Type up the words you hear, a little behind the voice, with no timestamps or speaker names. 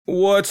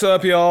What's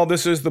up, y'all?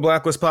 This is the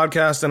Blacklist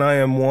Podcast, and I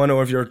am one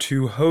of your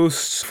two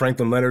hosts,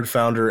 Franklin Leonard,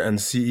 founder and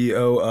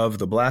CEO of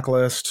the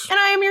Blacklist. And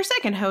I am your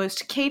second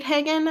host, Kate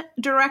Hagan,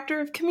 Director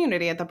of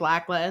Community at the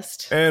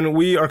Blacklist. And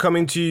we are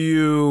coming to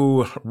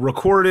you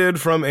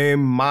recorded from a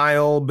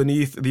mile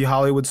beneath the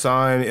Hollywood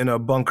sign in a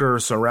bunker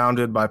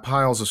surrounded by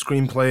piles of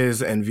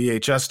screenplays and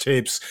VHS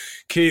tapes.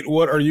 Kate,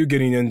 what are you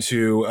getting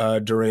into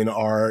during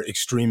our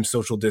extreme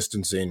social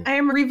distancing? I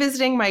am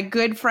revisiting my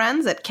good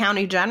friends at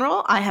County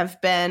General. I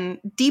have been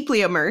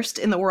deeply immersed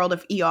in the world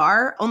of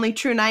ER. Only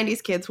true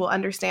 90s kids will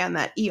understand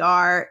that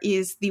ER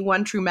is the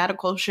one true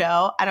medical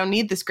show. I don't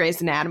need this Grey's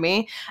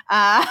Anatomy,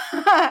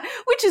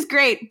 which is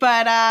great.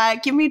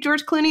 But give me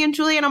George Clooney and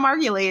Juliana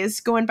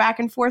Margulies going back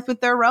and forth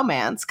with their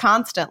romance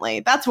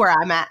constantly. That's where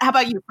I'm at. How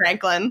about you,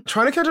 Franklin?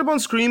 Trying to catch up on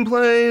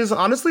screenplays.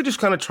 Honestly, just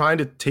kind of trying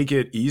to take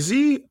it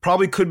easy.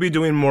 Probably could be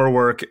doing more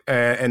work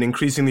and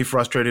increasingly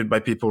frustrated by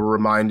people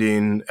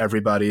reminding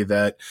everybody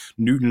that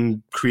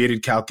Newton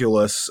created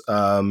calculus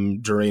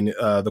during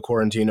the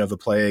quarantine of the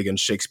plague and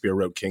Shakespeare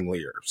wrote King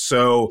Lear.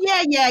 So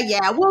yeah.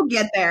 We'll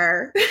get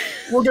there.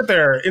 We'll get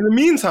there. In the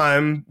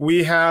meantime,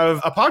 we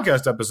have a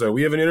podcast episode.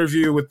 We have an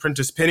interview with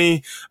Prentice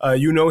Penny.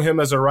 You know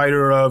him as a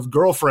writer of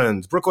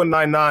Girlfriends, Brooklyn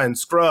Nine-Nine,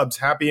 Scrubs,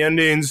 Happy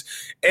Endings,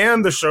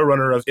 and the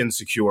showrunner of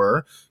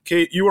Insecure.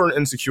 Kate, you are an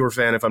Insecure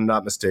fan, if I'm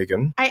not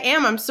mistaken. I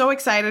am. I'm so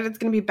excited. It's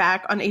going to be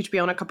back on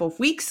HBO in a couple of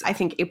weeks. I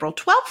think April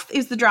 12th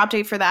is the drop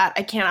date for that.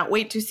 I cannot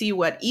wait to see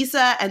what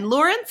Issa and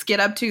Lawrence get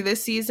up to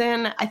this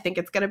season. I think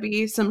it's going to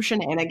be some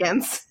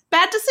shenanigans.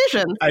 Bad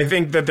decisions. I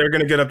think that they're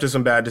going to get up to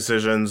some bad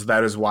decisions.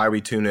 That is why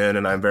we tune in,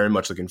 and I'm very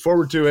much looking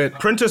forward to it.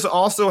 Prentice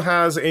also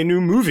has a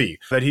new movie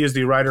that he is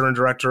the writer and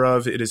director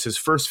of. It is his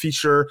first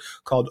feature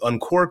called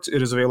Uncorked.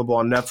 It is available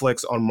on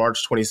Netflix on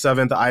March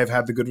 27th. I have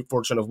had the good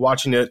fortune of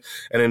watching it,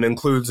 and it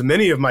includes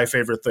many of my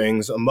favorite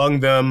things, among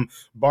them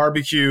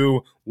barbecue,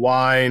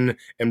 wine,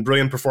 and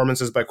brilliant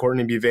performances by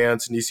Courtney B.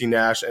 Vance, Niecy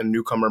Nash, and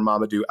newcomer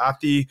Mamadou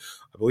Ati.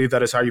 I believe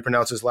that is how you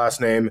pronounce his last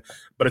name,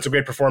 but it's a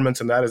great performance,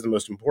 and that is the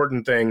most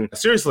important thing.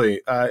 Seriously,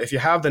 if you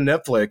have the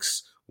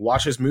Netflix,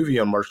 watch his movie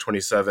on March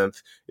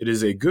 27th. It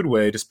is a good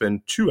way to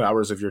spend 2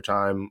 hours of your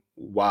time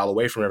while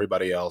away from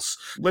everybody else.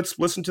 Let's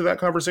listen to that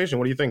conversation.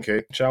 What do you think,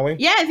 Kate? Shall we?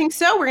 Yeah, I think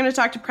so. We're going to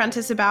talk to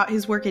Prentice about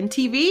his work in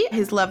TV,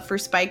 his love for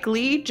Spike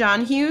Lee,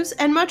 John Hughes,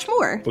 and much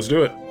more. Let's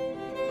do it.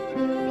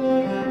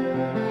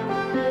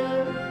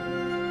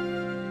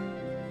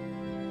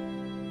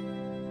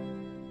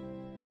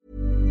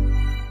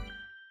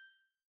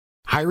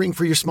 Hiring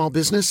for your small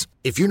business?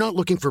 If you're not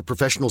looking for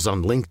professionals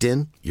on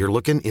LinkedIn, you're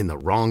looking in the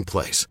wrong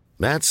place.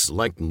 That's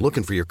like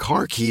looking for your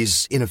car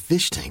keys in a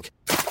fish tank.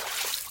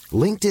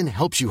 LinkedIn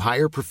helps you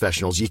hire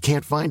professionals you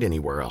can't find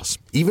anywhere else,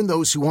 even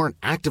those who aren't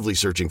actively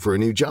searching for a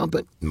new job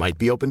but might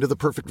be open to the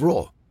perfect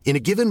role. In a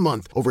given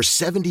month, over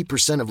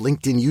 70% of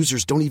LinkedIn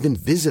users don't even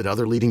visit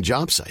other leading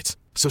job sites.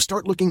 So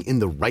start looking in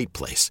the right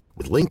place.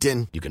 With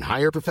LinkedIn, you can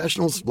hire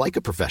professionals like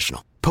a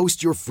professional.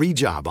 Post your free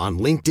job on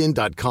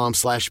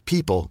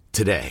linkedin.com/people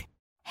today.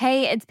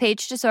 Hey, it's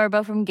Paige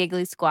DeSorbo from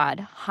Giggly Squad.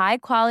 High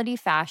quality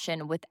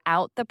fashion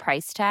without the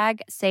price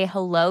tag. Say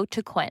hello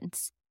to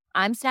Quince.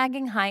 I'm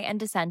snagging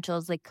high-end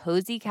essentials like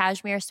cozy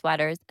cashmere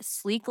sweaters,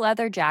 sleek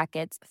leather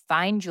jackets,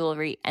 fine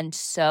jewelry, and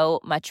so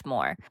much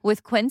more.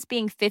 With Quince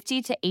being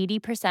 50 to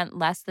 80%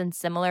 less than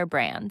similar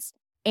brands.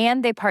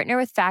 And they partner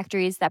with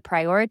factories that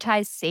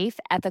prioritize safe,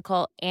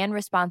 ethical, and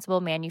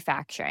responsible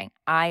manufacturing.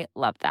 I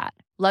love that.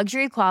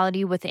 Luxury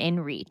quality within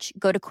reach.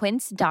 Go to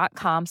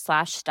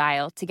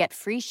quince.com/style to get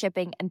free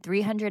shipping and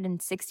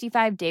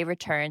 365-day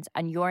returns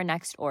on your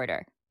next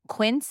order.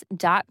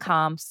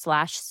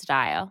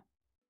 Quince.com/style.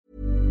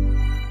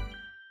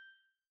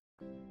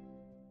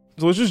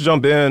 So let's just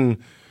jump in.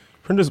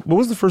 Prentice, what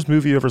was the first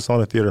movie you ever saw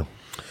in a theater?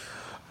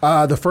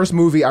 The first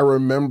movie I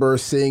remember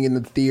seeing in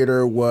the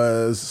theater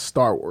was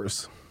Star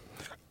Wars.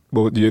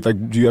 Well, do you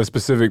have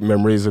specific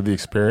memories of the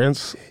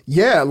experience?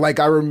 Yeah, like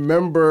I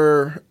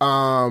remember,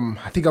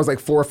 I think I was like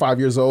 4 or 5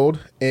 years old,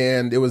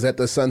 and it was at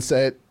the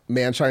Sunset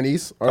Man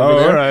Chinese over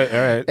there. All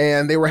right.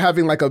 And they were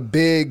having like a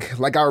big,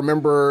 like I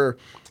remember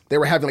they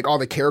were having like all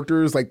the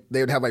characters, like they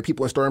would have like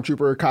people in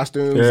Stormtrooper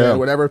costumes and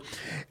whatever.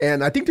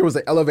 And I think there was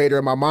an elevator.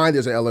 In my mind,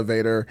 there's an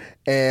elevator.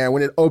 And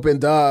when it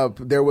opened up,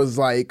 there was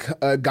like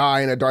a guy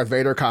in a Darth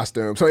Vader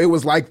costume. So it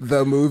was like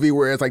the movie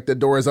where it's like the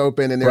doors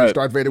open and there's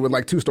Darth Vader with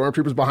like 2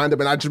 Stormtroopers behind him.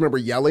 And I just remember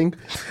yelling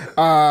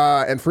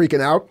and freaking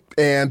out.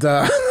 And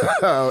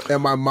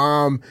and my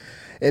mom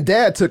and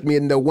dad took me,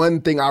 and the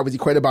one thing I always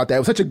equate about that, it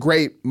was such a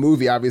great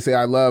movie, obviously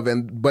I love,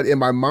 but in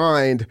my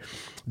mind,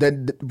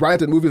 then right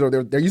after the movies,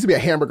 there used to be a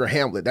Hamburger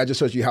Hamlet. That just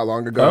shows you how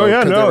long ago.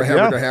 There were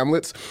Hamburger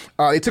Hamlets.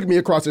 They took me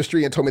across the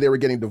street and told me they were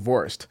getting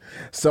divorced.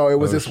 So it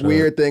was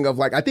weird thing of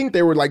like, I think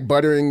they were like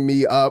buttering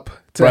me up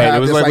to have it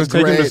was this like, let's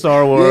take him to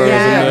Star Wars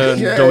and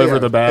deliver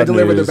the bad news.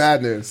 Deliver the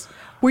bad news.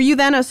 Were you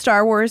then a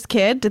Star Wars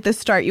kid? Did this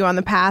start you on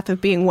the path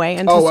of being way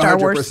into Star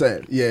Wars?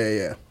 100%.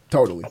 Yeah.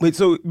 Totally. Wait,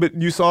 but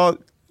you saw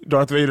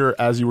Darth Vader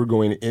as you were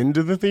going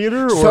into the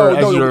theater, or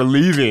as you were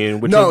leaving,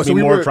 which is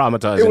more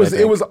traumatizing?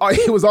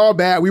 It was all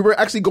bad. We were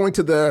actually going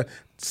to the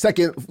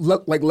second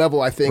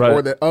level, I think,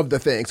 Right. or of the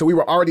thing. So we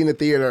were already in the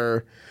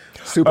theater.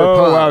 Super Oh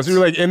pumped. wow! So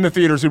you're like in the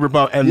theater, super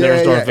pumped, and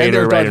there's Darth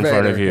Vader right in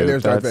front of you. And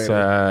there's Darth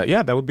Vader.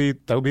 Yeah, that would be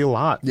a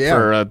lot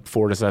for a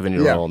 4 to 7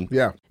 year old.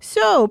 Yeah.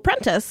 So,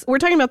 Prentice, we're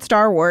talking about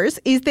Star Wars.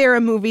 Is there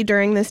a movie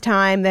during this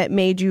time that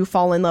made you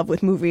fall in love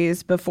with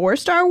movies before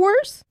Star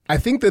Wars? I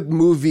think the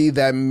movie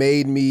that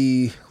made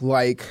me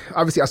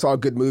obviously I saw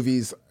good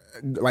movies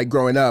like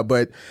growing up,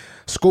 but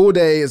School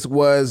Days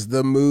was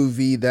the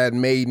movie that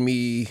made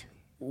me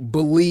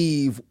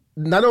believe,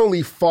 not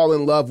only fall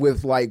in love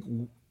with like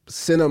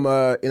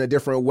cinema in a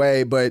different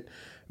way, but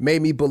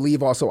made me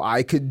believe also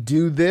I could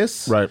do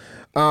this. Right.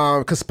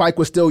 Because Spike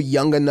was still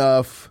young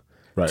enough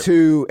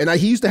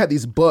he used to have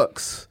these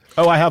books.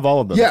 Oh, I have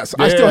all of them. Yes,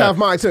 I still have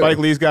mine too. Spike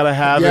Lee's got to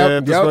have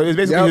it. It's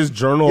basically his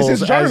journals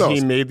as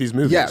he made these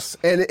movies. Yes,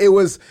 and it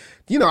was,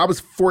 I was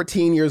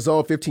 14 years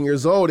old, 15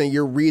 years old, and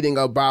you're reading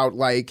about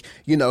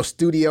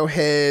studio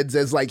heads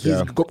as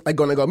he's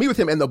going to go meet with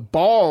him, and the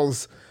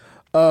balls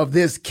of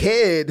this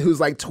kid who's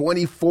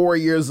 24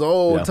 years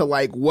old to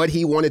what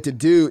he wanted to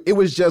do. It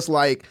was just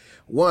a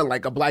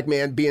black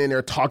man being in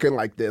there talking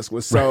like this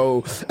was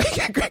so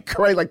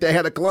great. Like the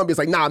head of Columbia,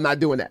 it's nah, I'm not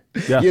doing that.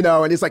 Yeah.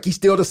 And it's he's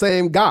still the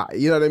same guy.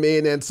 You know what I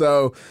mean? And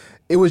so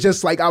it was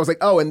just I was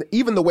oh, and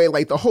even the way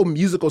the whole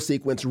musical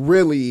sequence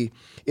really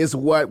is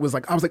what was I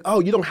was oh,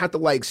 you don't have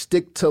to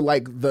stick to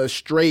the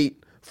straight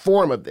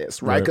form of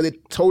this, right? Because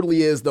it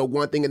totally is the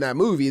one thing in that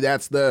movie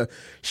that's the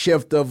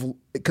shift of,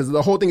 because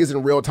the whole thing is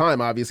in real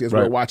time, obviously, as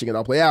we're watching it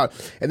all play out.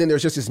 And then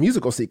there's just this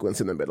musical sequence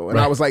in the middle. And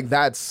I was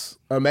that's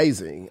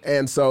amazing.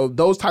 And so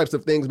those types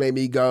of things made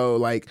me go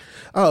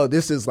oh,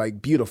 this is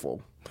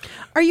beautiful.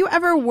 Are you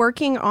ever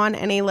working on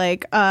any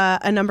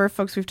a number of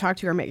folks we've talked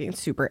to are making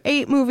Super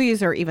 8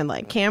 movies or even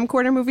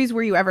camcorder movies?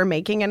 Were you ever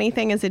making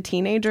anything as a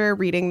teenager,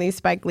 reading these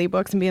Spike Lee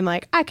books and being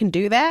I can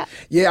do that?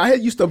 Yeah, I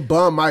had used to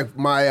bum.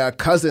 My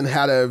cousin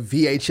had a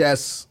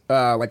VHS,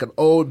 an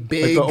old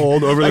big, the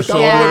old over the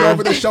shoulder,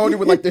 over the shoulder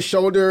with the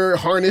shoulder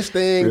harness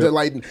thing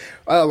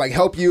to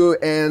help you.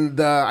 And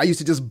I used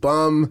to just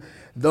bum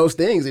those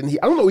things, and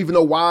I don't even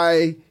know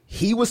why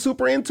he was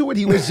super into it.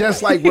 He was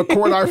just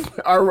record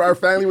our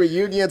family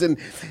reunions, and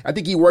I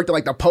think he worked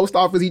at the post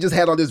office. He just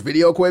had all this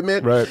video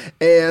equipment, right?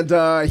 And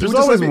there's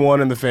always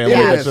one in the family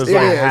that just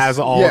has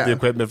all of the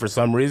equipment for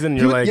some reason.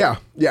 You're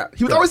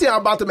He was always saying,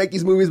 "I'm about to make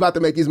these movies,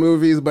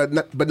 but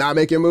not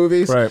making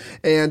movies." Right.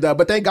 And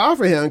but thank God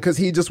for him, because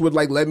he just would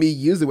let me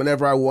use it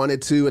whenever I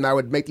wanted to, and I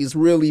would make these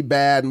really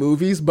bad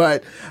movies,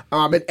 but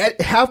and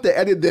have to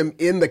edit them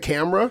in the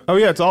camera. Oh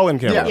yeah, it's all in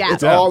camera. Yeah,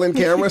 it's all in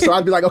camera. So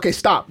I'd be okay,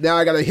 stop. Now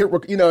I got to hit.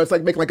 It's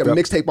making a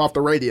mixtape off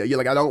the radio. You're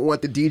I don't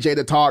want the DJ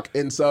to talk,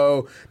 and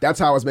so that's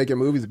how I was making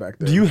movies back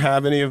then. Do you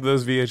have any of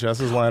those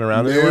VHSs lying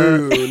around anywhere?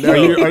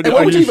 No.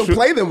 What would you even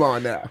play them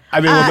on now? I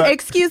mean,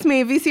 excuse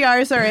me,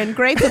 VCRs are in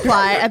great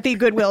supply at the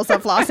Goodwills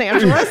of Los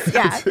Angeles.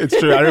 Yeah, it's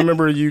true. I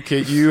remember you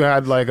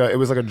had it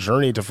was a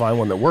journey to find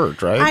one that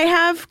worked, right? I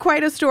have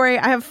quite a story.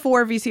 I have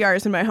 4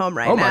 VCRs in my home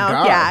right now.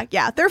 My God.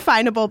 Yeah, they're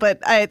findable, but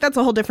that's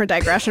a whole different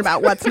digression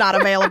about what's not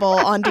available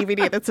on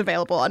DVD that's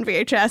available on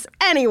VHS.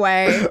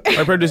 Anyway,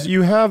 Prentice,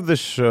 you have the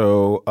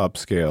show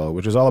Upscale,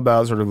 which is all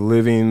about sort of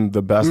living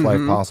the best life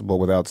possible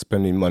without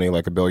spending money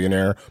like a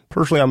billionaire.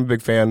 Personally, I'm a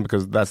big fan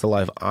because that's the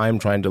life I'm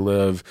trying to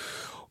live.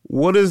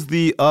 What is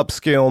the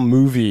upscale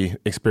movie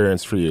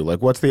experience for you?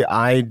 What's the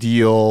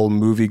ideal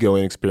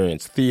movie-going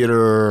experience?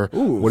 Theater?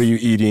 Ooh. What are you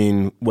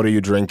eating? What are you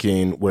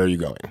drinking? Where are you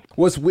going?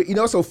 What's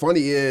so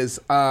funny is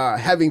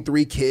having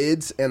 3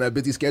 kids and a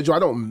busy schedule, I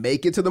don't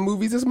make it to the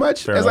movies as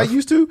much as I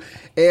used to.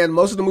 And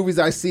most of the movies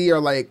I see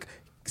are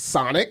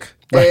Sonic.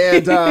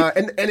 Right.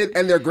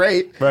 And they're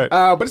great, right.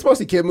 But it's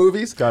mostly kid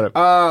movies. Got it.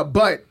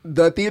 But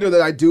the theater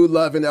that I do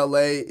love in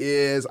LA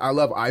is I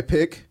love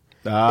iPic.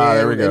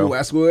 There we go. In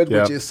Westwood,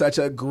 which is such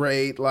a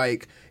great,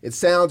 it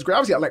sounds great.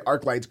 Obviously, I like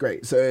ArcLight's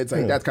great, so it's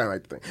that's kind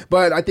of the thing.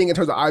 But I think in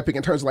terms of iPic,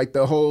 in terms of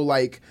the whole,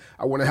 I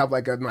want to have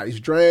a nice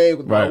drink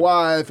with my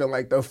wife, and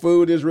the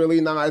food is really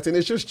nice, and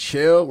it's just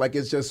chill,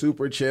 it's just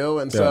super chill,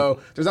 and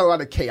so there's not a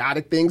lot of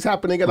chaotic things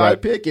happening at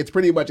iPic. It's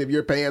pretty much if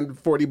you're paying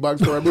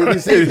 $40 for a movie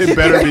seat, it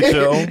better be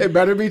chill. It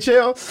better be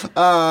chill. So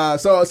I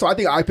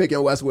think iPic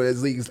in Westwood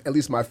is at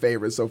least my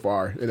favorite so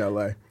far in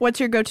LA. What's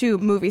your go-to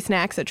movie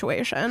snack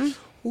situation?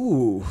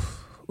 Ooh,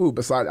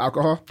 besides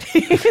alcohol?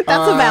 That's a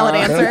valid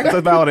answer. That's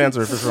a valid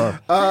answer for sure.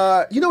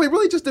 It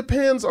really just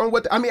depends on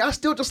what. I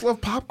still just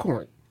love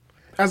popcorn.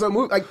 As a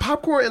movie,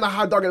 popcorn and a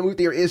hot dog in a movie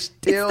theater is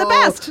still the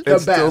best.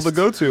 It's still the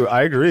go-to.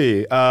 I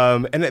agree.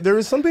 And there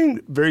is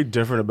something very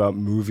different about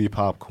movie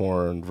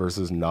popcorn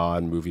versus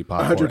non-movie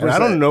popcorn. 100%. And I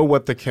don't know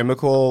what the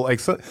chemical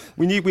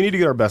we need to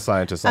get our best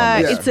scientists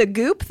on this. It's a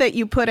goop that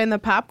you put in the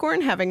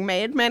popcorn, having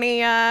made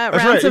many rounds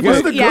right. of.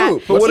 What's the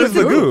goop? But what is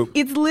the goop?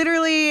 It's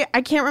literally,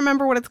 I can't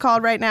remember what it's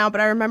called right now,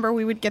 but I remember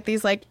we would get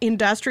these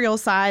industrial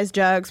size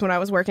jugs when I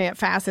was working at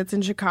Facets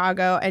in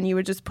Chicago, and you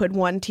would just put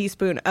 1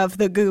 teaspoon of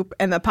the goop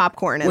in the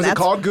popcorn, and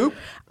that's called goop?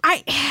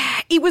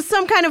 It was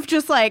some kind of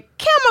just like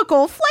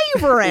chemical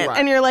flavorant, Right.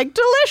 and you're like,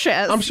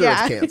 delicious. I'm sure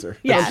it's cancer.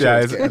 Yeah. I'm sure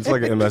Yeah, it's it's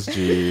like an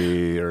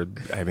MSG, or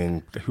I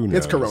mean, who knows?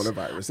 It's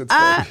coronavirus. It's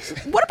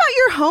fine. What about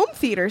your home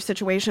theater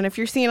situation? If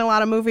you're seeing a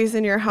lot of movies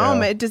in your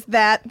home, does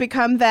that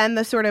become then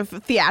the sort of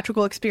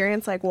theatrical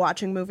experience, like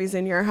watching movies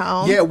in your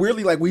home? Yeah,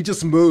 weirdly, like we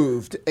just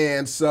moved,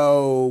 and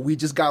so we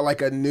just got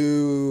like a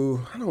new.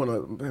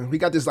 We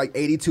got this like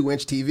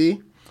 82-inch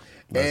TV.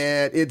 Nice.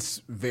 And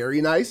it's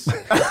very nice.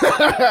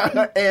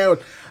 And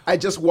I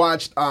just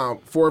watched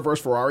Ford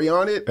vs. Ferrari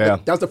on it. Yeah.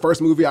 That was the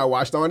first movie I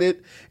watched on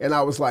it. And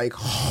I was like,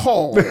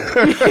 oh.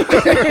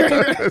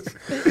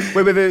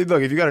 Wait,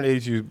 look, if you got an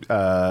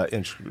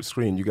 82-inch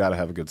screen, you got to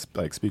have a good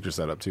like speaker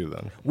setup too,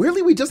 then.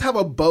 Really, we just have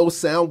a Bose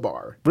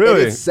soundbar.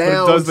 Really? It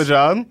sounds, but it does the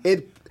job?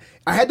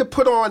 I had to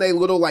put on a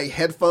little like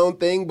headphone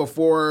thing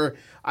before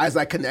as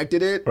I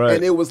connected it. Right.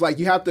 And it was like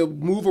you have to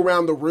move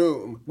around the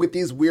room with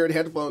these weird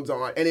headphones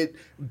on, and it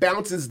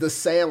bounces the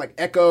sound, like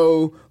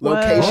echo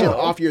location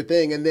off your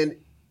thing, and then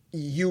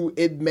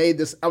it made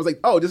this. I was like,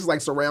 oh, this is like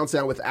surround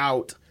sound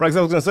without. Right, 'cause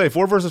I was going to say,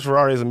 Ford vs.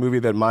 Ferrari is a movie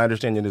that my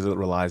understanding is it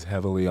relies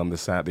heavily on the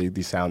sound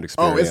experience.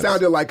 Oh, it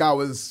sounded like I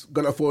was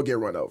going to full get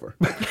run over.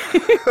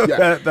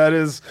 That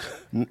is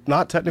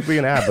not technically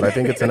an ad, but I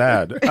think it's an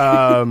ad.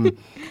 All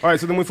right,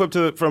 so then we flip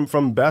to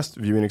from best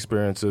viewing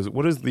experiences.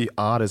 What is the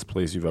oddest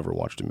place you've ever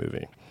watched a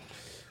movie?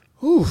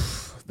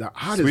 Oof. The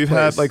oddest So we've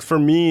place. had, like, for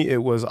me,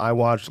 it was I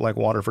watched like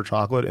Water for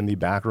Chocolate in the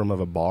back room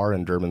of a bar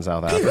in Durban,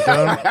 South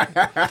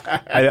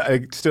Africa.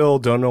 I still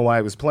don't know why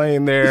it was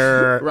playing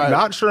there. Right.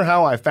 Not sure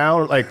how I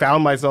found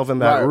myself in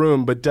that Right.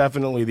 room, but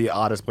definitely the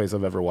oddest place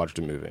I've ever watched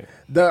a movie.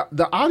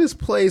 The oddest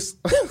place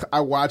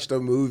I watched a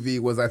movie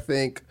was, I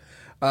think,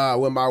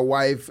 when my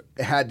wife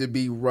had to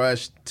be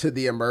rushed to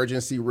the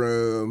emergency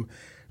room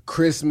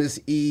Christmas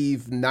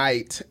Eve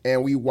night,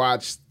 and we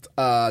watched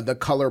The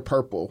Color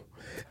Purple.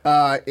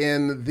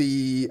 In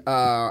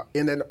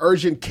an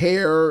urgent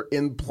care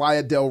in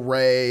Playa del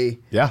Rey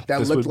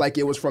that looked like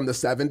it was from the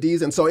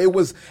 70s. And so it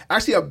was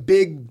actually a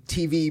big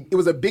TV. It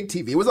was a big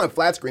TV. It wasn't a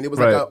flat screen. It was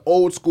like an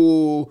old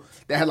school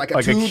that had like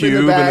a tube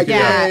in the back.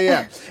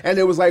 Yeah. And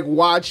it was like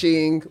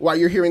watching while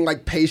you're hearing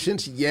like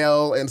patients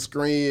yell and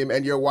scream,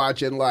 and you're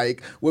watching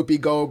like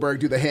Whoopi Goldberg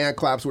do the hand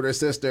claps with her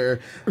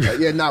sister.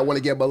 You not want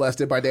to get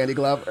molested by Danny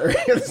Glover.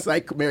 It's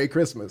like Merry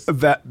Christmas.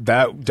 That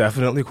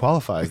definitely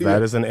qualifies.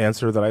 That is an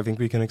answer that I think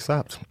we can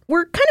accept.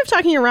 We're kind of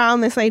talking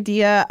around this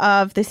idea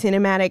of the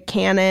cinematic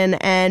canon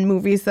and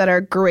movies that are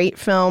great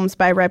films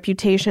by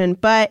reputation,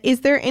 but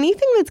is there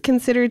anything that's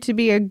considered to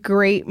be a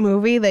great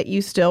movie that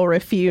you still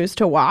refuse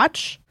to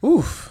watch?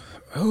 Oof.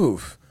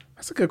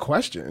 That's a good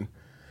question.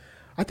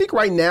 I think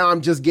right now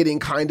I'm just getting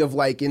kind of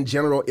like in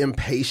general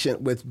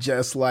impatient with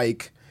just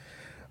like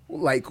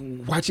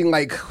watching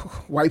like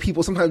white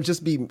people sometimes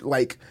just be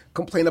like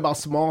complain about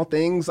small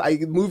things.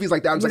 Movies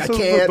like that, I'm just like,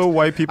 I can't. The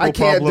white people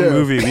problem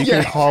movie. We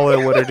can call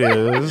it what it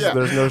is. Yeah.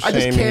 There's no shame I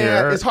just can't.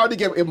 here. It's hard to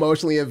get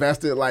emotionally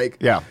invested. Like,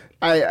 yeah.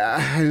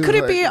 Could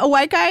it be a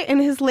white guy in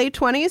his late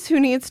 20s who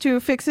needs to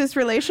fix his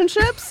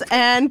relationships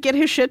and get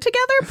his shit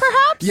together,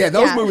 perhaps? Yeah,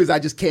 those movies I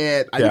just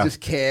can't. I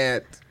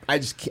can't.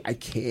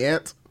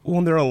 Well,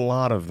 and there are a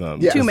lot of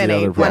them. Yeah. Too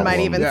many, one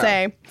might even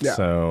say. Yeah.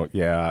 So,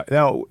 yeah.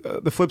 Now,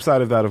 the flip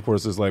side of that, of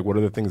course, is like, what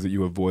are the things that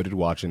you avoided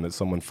watching that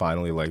someone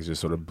finally like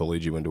just sort of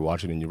bullied you into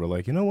watching, and you were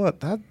like, you know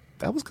what, that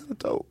was kind of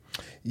dope.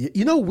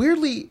 You know,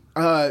 weirdly,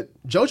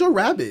 Jojo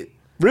Rabbit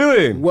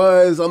Really?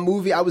 was a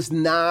movie I was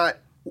not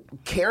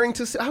caring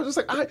to see. I was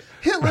just like,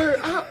 Hitler,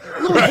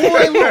 little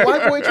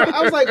white boy.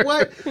 I was like,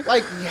 what?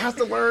 Like, you have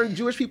to learn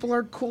Jewish people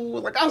are cool.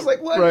 Like, I was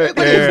like, what? Right.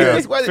 What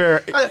is this?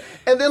 Fair.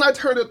 And then I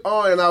turned it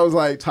on, and I was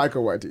like, Taika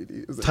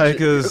Waititi.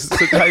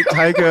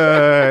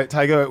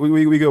 Taika.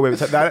 We go away.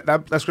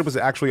 That script was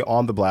actually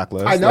on the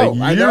blacklist. I know.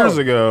 Years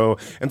ago.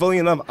 And funny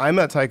enough, I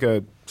met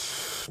Taika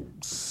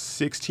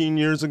 16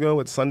 years ago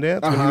at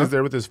Sundance when he was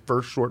there with his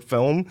first short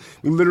film.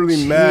 We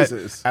literally met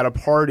at a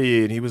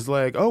party, and he was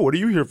like, oh, what are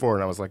you here for?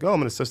 And I was like, oh,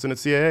 I'm an assistant at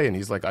CAA. And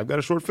he's like, I've got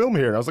a short film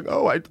here. And I was like,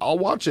 oh, I'll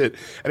watch it.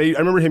 And I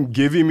remember him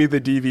giving me the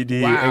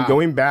DVD and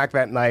going back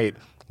that night,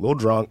 a little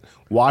drunk,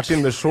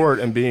 watching the short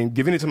and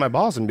giving it to my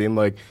boss and being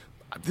like,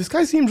 this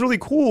guy seems really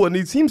cool and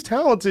he seems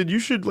talented. You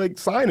should like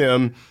sign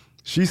him.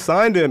 She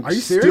signed him. Are you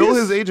serious? Still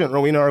his agent,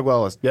 Rowena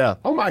Arguelles. Yeah.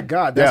 Oh my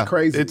God, that's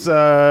crazy. It's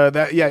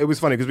it was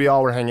funny because we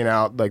all were hanging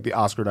out like the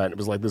Oscar night. It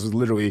was like this was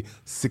literally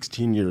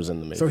 16 years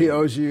in the making. So he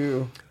owes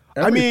you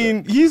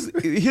everything. I mean,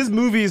 his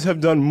movies have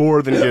done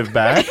more than give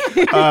back.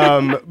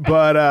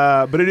 But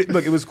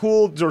it was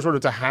cool sort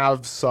of to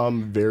have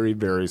some very,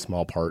 very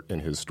small part in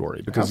his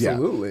story because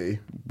absolutely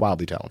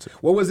wildly talented.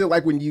 What was it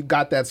like when you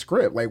got that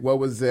script? Like, what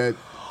was it?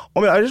 I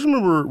mean, I just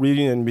remember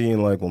reading it and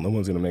being like, well, no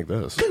one's going to make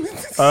this.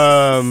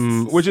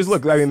 Which is,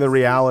 look, I mean, the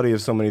reality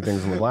of so many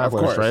things in the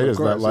blacklist, right? Is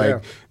that,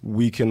 like,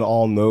 we can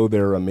all know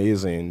they're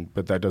amazing,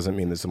 but that doesn't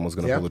mean that someone's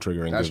going to pull the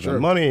trigger and give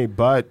them money.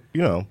 But,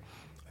 you know,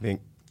 I think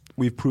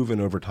we've proven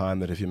over time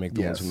that if you make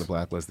the ones Yes. from the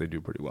blacklist, they do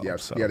pretty well.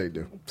 Yes. So, Yeah, they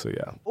do. So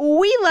yeah.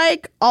 We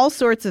like all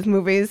sorts of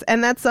movies,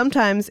 and that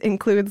sometimes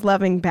includes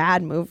loving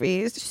bad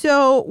movies.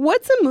 So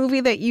what's a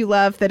movie that you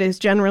love that is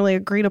generally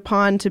agreed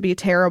upon to be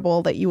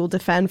terrible that you will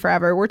defend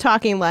forever? We're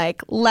talking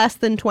like less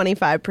than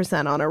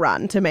 25% on a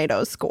Rotten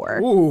Tomatoes score.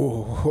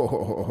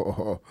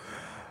 Ooh.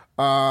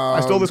 I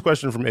stole this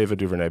question from Ava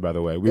DuVernay, by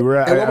the way. We were.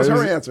 And what was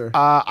her answer?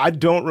 I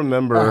don't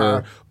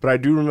remember, but I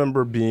do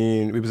remember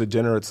it was a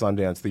dinner at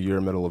Sundance the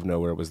year Middle of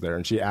Nowhere was there,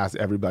 and she asked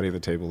everybody at the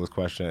table this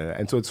question.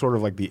 And so it's sort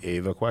of like the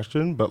Ava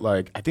question, but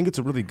like I think it's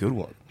a really good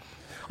one.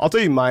 I'll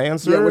tell you my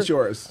answer. Yeah, what's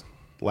yours?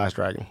 Last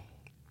Dragon.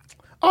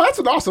 Oh, that's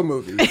an awesome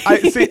movie.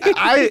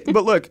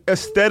 But look,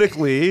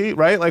 aesthetically,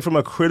 right? Like from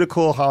a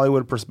critical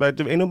Hollywood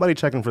perspective, ain't nobody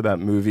checking for that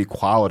movie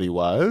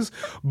quality-wise.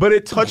 But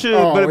it touches,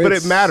 but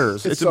it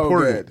matters. It's so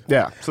important. good.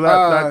 Yeah. So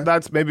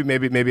that's maybe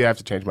I have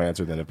to change my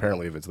answer then.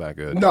 Apparently, if it's that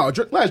good. No,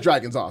 Last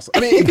Dragon's awesome.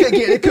 I mean,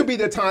 it could be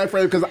the time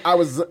frame because I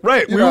was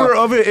right. We were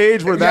of an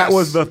age where that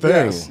was the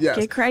thing. Yes.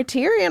 Get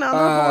Criterion on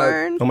the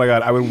horn. Oh my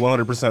God, I would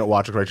 100%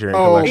 watch a Criterion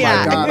Oh collection.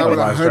 my God, I would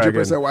Last 100%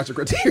 Dragon. watch a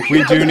Criterion.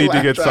 We do need to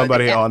Last get Dragon.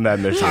 somebody on that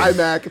mission.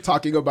 iMac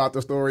talking about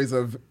the stories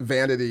of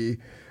vanity.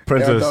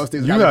 Prentice, those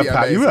things you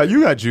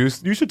got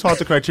juice. You should talk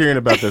to Criterion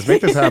about this.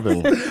 Make this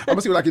happen. I'm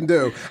gonna see what I can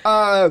do.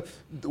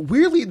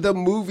 Weirdly, the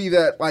movie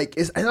that like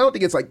is, and I don't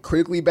think it's like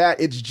critically bad.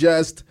 It's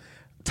just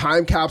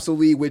time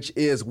capsule-y, which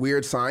is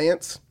Weird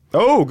Science.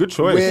 Oh, good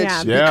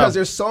choice. Because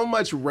there's so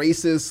much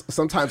racist,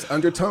 sometimes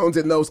undertones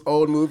in those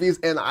old movies,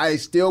 and I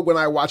still, when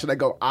I watch it, I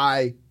go,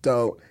 I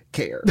don't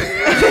care.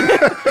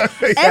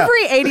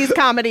 Every 80s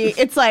comedy,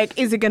 it's like,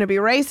 is it going to be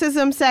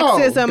racism,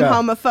 sexism,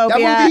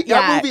 homophobia?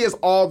 That movie is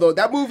all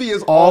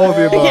of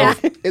the above. Yeah.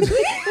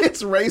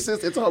 It's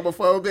racist, it's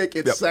homophobic,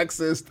 it's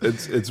sexist.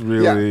 It's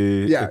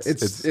really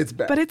it's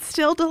bad. But it's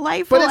still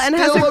delightful But it's and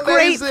still has a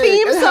great amazing.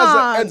 theme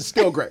song. And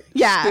still great.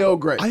 Yeah. Still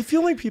great. I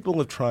feel like people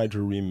have tried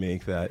to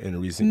remake that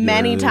in recent years.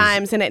 Many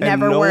times, and it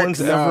never no works.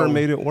 one's ever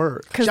made it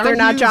work. Because they're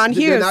not John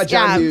Hughes. They're not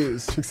John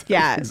Hughes.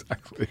 Yeah.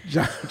 Exactly.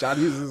 John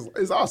Hughes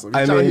is awesome.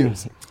 I John mean,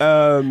 Hughes.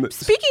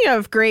 Speaking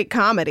of great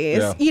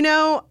comedies, you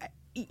know,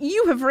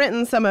 you have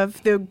written some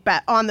of the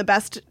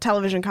best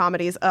television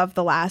comedies of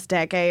the last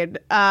decade,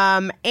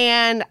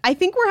 and I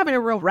think we're having a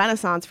real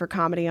renaissance for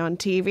comedy on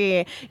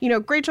TV. You know,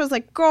 great shows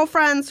like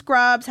Girlfriend,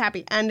 Scrubs,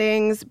 Happy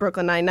Endings,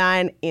 Brooklyn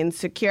Nine-Nine,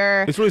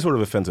 Insecure. It's really sort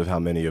of offensive how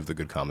many of the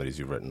good comedies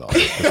you've written are.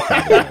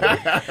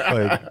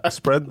 Like,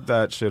 spread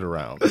that shit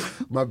around.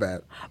 My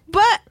bad.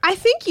 But I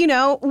think, you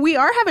know, we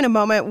are having a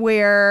moment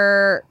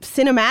where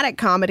cinematic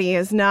comedy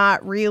is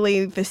not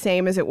really the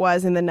same as it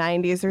was in the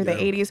 90s or the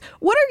 80s.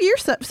 What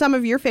are some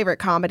of your favorite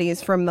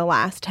comedies from the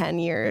last 10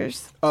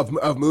 years? Of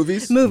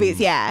movies?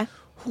 Movies, yeah.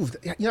 Ooh,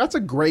 that's a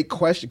great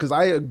question because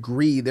I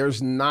agree.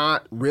 There's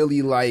not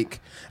really like,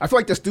 I feel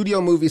like the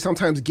studio movies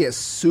sometimes get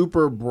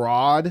super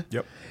broad.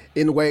 Yep.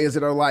 In ways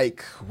that are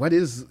like,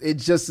 it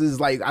just is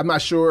like, I'm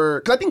not sure.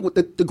 Because I think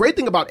the great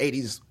thing about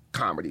 80s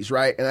comedies,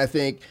 right? And I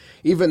think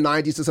even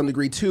 90s to some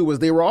degree too, was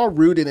they were all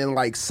rooted in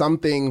like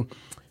something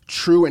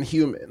true and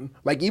human.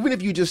 Like even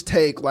if you just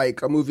take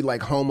like a movie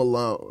like Home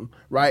Alone,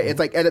 right? It's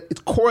like at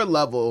its core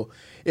level,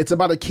 it's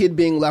about a kid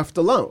being left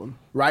alone,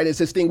 right? It's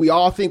this thing we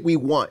all think we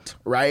want,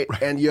 right?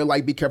 And you're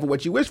like, be careful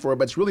what you wish for.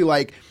 But it's really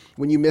like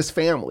when you miss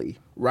family,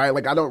 right?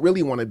 Like I don't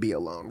really want to be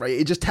alone, right?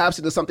 It just taps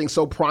into something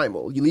so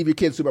primal. You leave your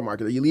kid at the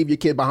supermarket or you leave your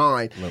kid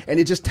behind and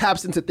it just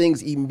taps into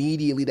things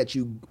immediately that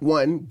you,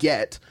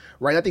 get,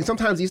 right? I think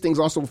sometimes these things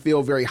also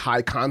feel very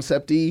high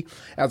concept-y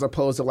as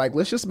opposed to like,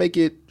 let's just make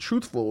it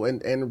truthful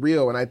and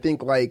real. And I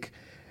think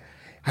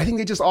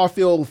they just all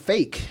feel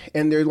fake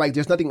and they're like,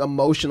 there's nothing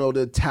emotional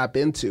to tap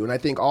into. And I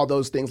think all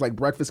those things like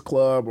Breakfast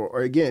Club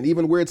or again,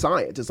 even Weird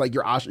Science, it's like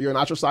you're an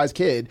ostracized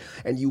kid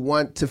and you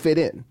want to fit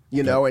in,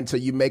 and so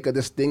you make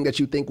this thing that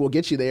you think will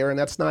get you there and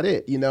that's not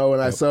it,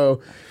 and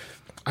so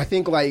I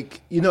think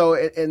like,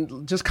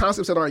 and just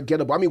concepts that aren't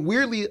gettable. I mean,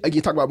 weirdly, like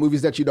you talk about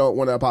movies that you don't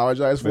want to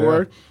apologize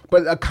for,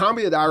 but a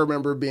comedy that I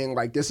remember being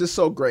like, this is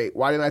so great.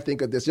 Why didn't I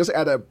think of this? Just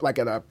at a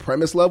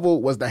premise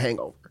level was The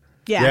Hangover.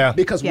 Yeah.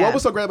 Because what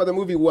was so great about the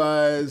movie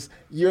was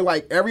you're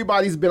like,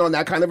 everybody's been on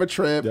that kind of a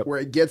trip where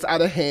it gets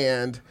out of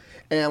hand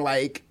and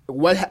like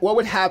what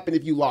would happen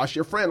if you lost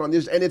your friend on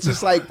this? And it's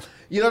just like,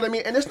 you know what I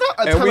mean? And it's not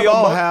a ton of... And we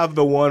all have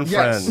the one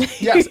friend.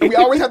 Yes. And we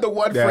always have the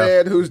one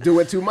friend who's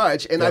doing too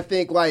much. And I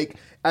think like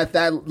at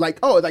that, like,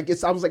 I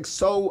was like,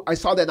 so, I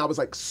saw that and I was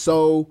like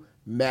so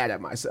mad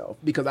at myself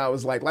because I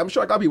was like, I'm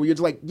sure I got people, you're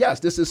just like, yes,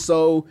 this is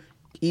so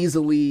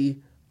easily...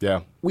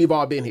 Yeah. We've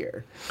all been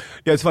here.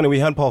 Yeah, it's funny. We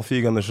had Paul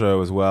Feig on the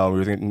show as well. We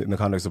were thinking in the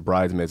context of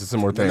Bridesmaids. It's a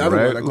similar thing,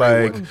 right?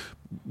 Like,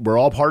 we're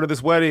all part of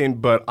this wedding,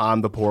 but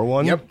I'm the poor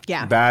one. Yep.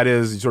 Yeah. That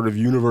is sort of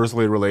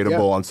universally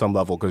relatable on some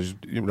level because,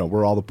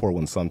 we're all the poor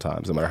ones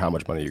sometimes, no matter how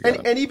much money you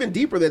got. And even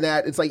deeper than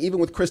that, it's like even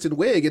with Kristen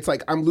Wiig, it's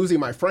like I'm losing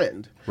my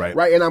friend. Right.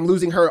 Right. And I'm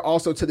losing her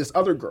also to this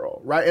other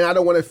girl. Right. And I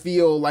don't want to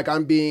feel like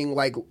I'm being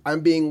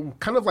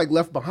kind of like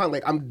left behind.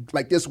 Like I'm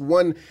like this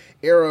one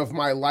era of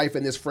my life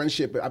and this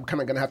friendship, I'm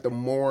kind of going to have to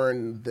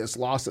mourn this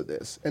loss of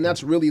this. And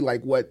that's really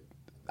like what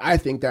I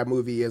think that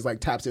movie is like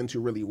taps into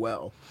really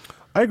well.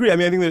 I agree. I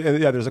mean, I think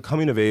that there's a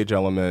coming of age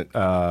element,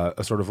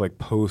 a sort of like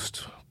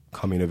post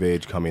coming of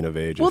age.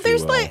 Well,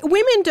 there's like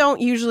women don't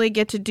usually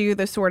get to do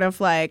the sort of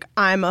like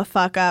I'm a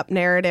fuck up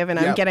narrative and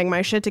I'm getting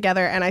my shit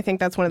together. And I think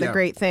that's one of the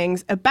great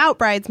things about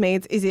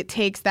Bridesmaids is it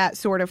takes that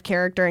sort of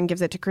character and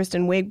gives it to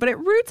Kristen Wiig, but it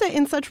roots it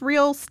in such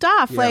real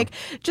stuff. Yeah. Like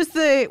just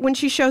when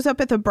she shows up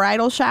at the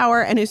bridal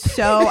shower and is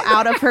so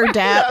out of her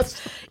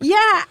depth.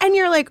 Yeah. And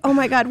you're like, oh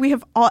my God, we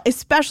have all,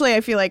 especially I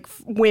feel like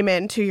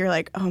women too, you're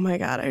like, oh my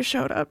God, I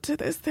showed up to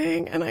this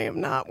thing and I am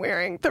not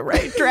wearing the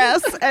right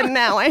dress and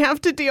now I have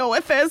to deal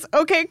with this.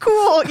 Okay,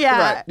 cool.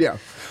 Yeah. Right. Yeah.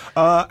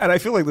 And I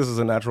feel like this is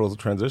a natural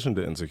transition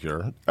to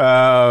Insecure.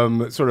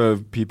 Sort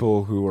of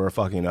people who are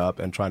fucking up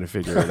and trying to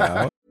figure it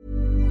out.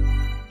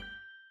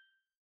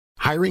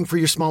 Hiring for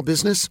your small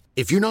business?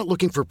 If you're not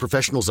looking for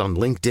professionals on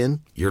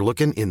LinkedIn, you're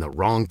looking in the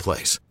wrong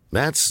place.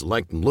 That's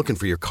like looking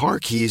for your car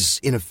keys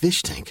in a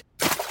fish tank.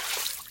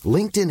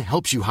 LinkedIn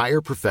helps you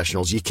hire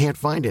professionals you can't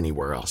find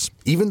anywhere else,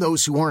 even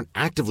those who aren't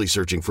actively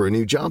searching for a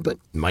new job but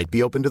might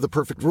be open to the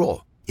perfect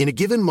role. In a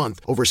given month,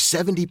 over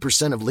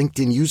 70% of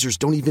LinkedIn users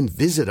don't even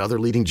visit other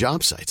leading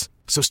job sites.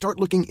 So start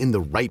looking in the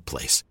right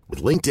place.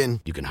 With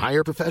LinkedIn, you can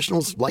hire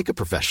professionals like a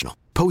professional.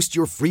 Post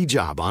your free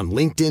job on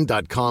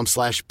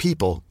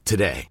linkedin.com/people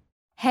today.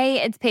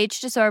 Hey, it's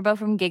Paige DeSorbo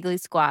from Giggly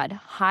Squad.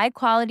 High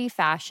quality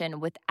fashion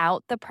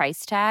without the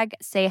price tag.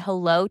 Say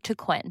hello to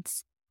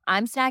Quince.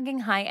 I'm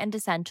snagging high-end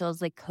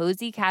essentials like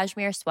cozy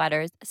cashmere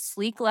sweaters,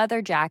 sleek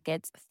leather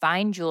jackets,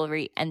 fine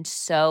jewelry, and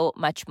so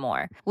much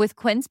more. With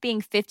Quince being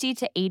 50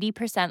 to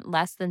 80%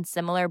 less than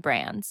similar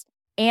brands.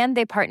 And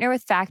they partner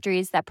with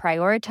factories that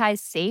prioritize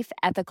safe,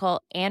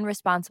 ethical, and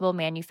responsible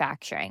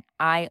manufacturing.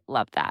 I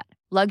love that.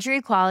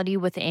 Luxury quality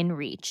within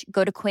reach.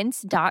 Go to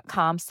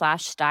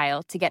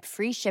quince.com/style to get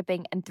free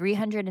shipping and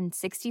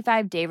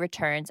 365-day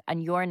returns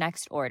on your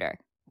next order.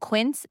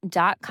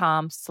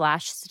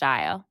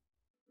 Quince.com/style.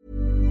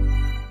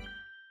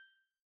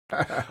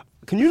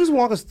 Can you just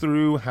walk us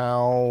through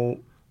how,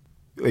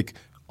 like,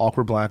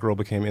 Awkward Black Girl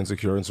became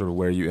Insecure and sort of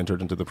where you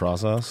entered into the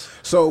process?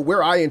 So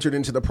where I entered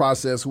into the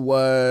process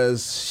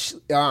was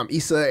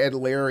Issa and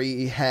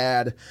Larry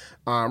had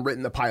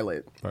written the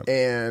pilot,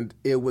 and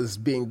it was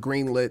being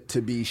greenlit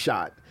to be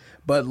shot.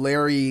 But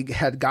Larry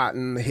had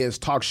gotten his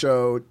talk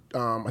show,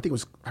 I think it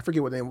was, I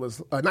forget what the name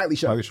was, Nightly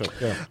Show. Nightly Show,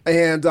 yeah.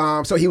 And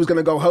so he was going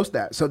to go host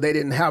that. So they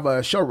didn't have a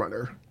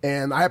showrunner.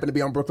 And I happened to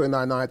be on Brooklyn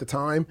Nine-Nine at the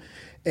time.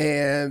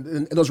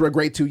 And those were a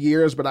great 2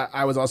 years, but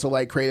I was also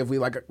like creatively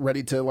like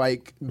ready to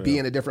like be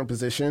in a different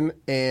position.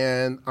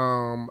 And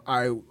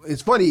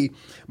it's funny,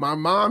 my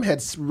mom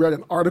had read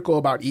an article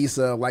about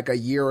Issa like a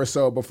year or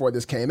so before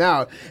this came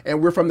out,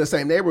 and we're from the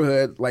same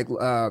neighborhood, like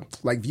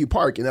View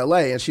Park in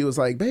LA. And she was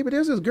like, "Baby,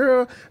 there's this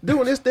girl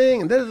doing this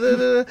thing, and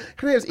her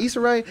name's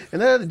Issa Rae,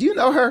 and do you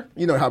know her?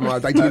 You know how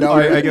mom's like, do you know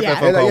her?" I get that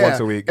phone call once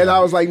a week. And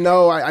I was like,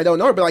 "No, I don't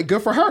know her, but like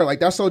good for her.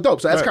 Like that's so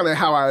dope." So that's kind of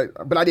how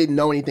but I didn't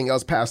know anything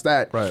else past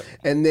that. Right.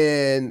 And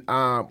then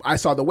I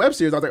saw the web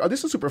series. I was like, oh,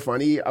 this is super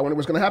funny. I wonder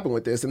what's going to happen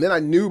with this. And then I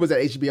knew it was at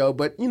HBO,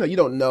 but you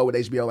don't know with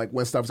HBO, like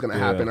when stuff's going to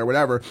happen or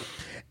whatever.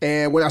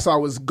 And when I saw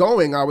it was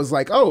going, I was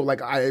like, oh,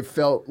 like I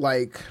felt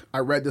like I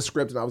read the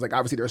script and I was like,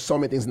 obviously there's so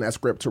many things in that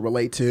script to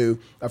relate to,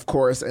 of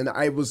course. And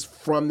I was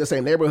from the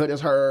same neighborhood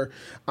as her.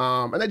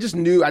 And I just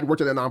knew I'd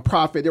worked at a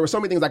nonprofit. There were so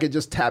many things I could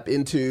just tap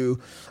into.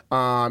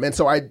 And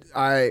so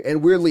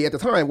and weirdly at the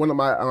time, one of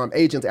my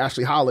agents,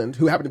 Ashley Holland,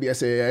 who happened to be at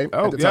CAA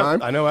at the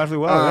time. I know Ashley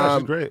well.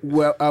 She's great.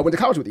 Well, went to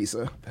college with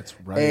Issa. That's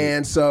right.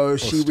 And so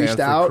she reached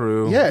out.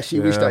 Crew. Yeah, she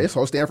reached out. Yes,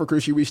 whole Stanford crew.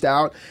 She reached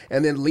out.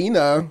 And then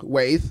Lena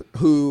Waithe,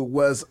 who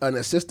was an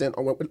assistant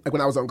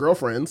when I was on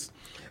Girlfriends,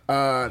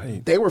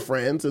 they were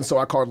friends. And so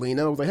I called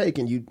Lena. I was like, hey,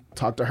 can you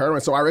talk to her?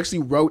 And so I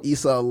actually wrote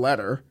Issa a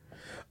letter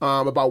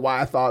about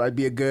why I thought I'd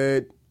be a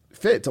good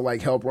fit to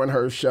like help run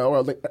her show,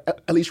 or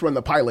at least run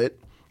the pilot.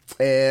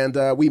 And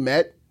we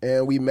met at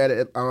in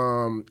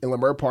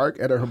Leimert Park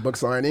at her book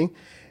signing.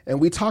 And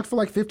we talked for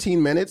like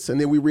 15 minutes, and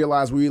then we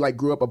realized we like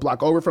grew up a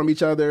block over from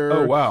each other.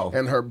 Oh, wow.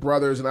 And her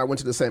brothers and I went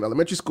to the same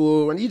elementary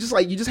school, and you just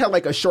had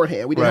like a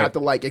shorthand. We didn't have to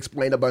like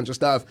explain a bunch of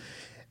stuff.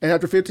 And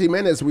after 15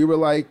 minutes, we were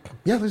like,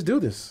 yeah, let's do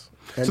this.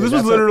 And so this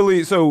was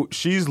literally, so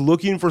she's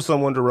looking for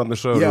someone to run the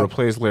show to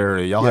replace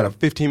Larry. Y'all had a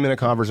 15-minute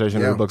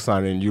conversation at a book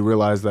signing, and you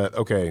realized that,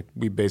 okay,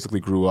 we basically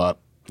grew up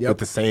with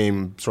the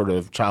same sort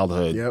of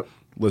childhood. Yep.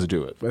 Let's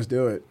do it. Let's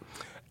do it.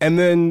 And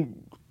then,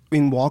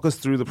 walk us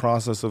through the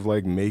process of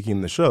like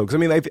making the show. Because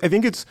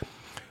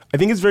I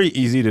think it's very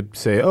easy to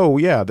say, oh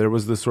yeah, there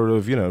was this sort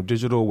of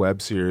digital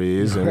web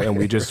series, and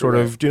we just sort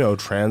of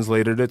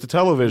translated it to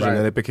television,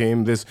 and it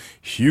became this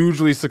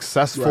hugely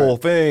successful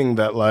thing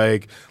that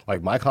like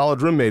my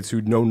college roommates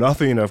who know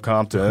nothing of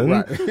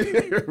Compton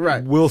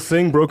will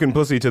sing Broken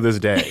Pussy to this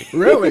day.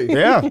 Really?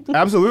 Yeah,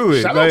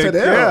 absolutely. Shout out to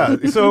them.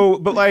 Yeah. So,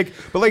 but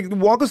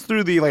walk us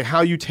through the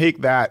how you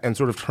take that and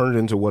sort of turn it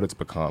into what it's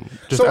become,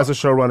 just as a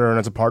showrunner and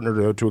as a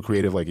partner to a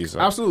creative like Issa.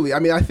 Absolutely. I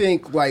mean, I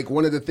think like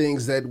one of the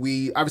things that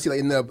we obviously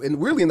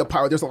really in the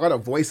pilot, there's a lot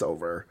of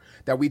voiceover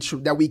that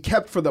we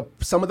kept for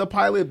some of the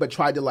pilot, but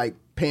tried to like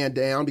panned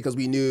down because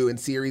we knew in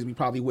series we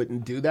probably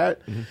wouldn't do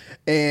that.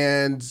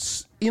 And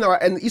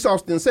and Issa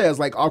often says,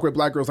 like, Awkward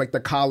Black Girl is like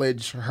the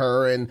college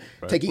her, and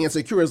taking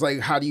Insecure is like,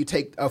 how do you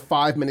take a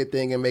 5-minute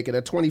thing and make it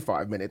a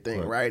 25-minute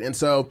thing, right? And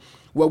so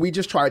what we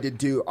just tried to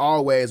do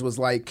always was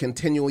like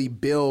continually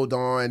build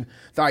on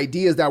the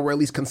ideas that were at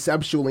least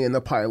conceptually in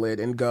the pilot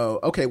and go,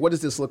 okay, what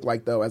does this look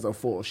like though as a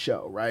full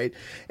show, right?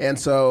 And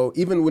so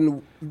even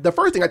when the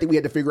first thing I think we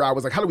had to figure out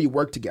was like, how do we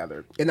work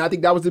together? And I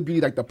think that was the beauty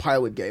like the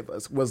pilot gave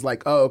us, was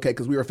like, oh, okay,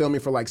 because we were filming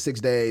for like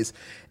 6 days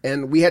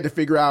and we had to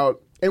figure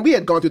out, and we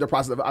had gone through the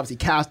process of obviously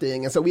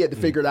casting, and so we had to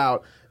figure it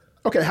out,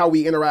 okay, how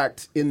we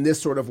interact in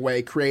this sort of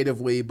way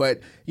creatively.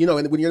 But, when you're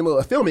in the middle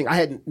of filming, I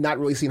had not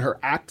really seen her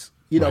act,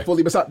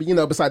 fully beside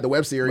the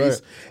web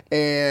series. Right.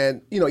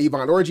 And,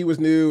 Yvonne Orji was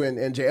new,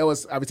 and Jay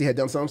Ellis obviously had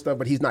done some stuff,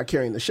 but he's not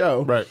carrying the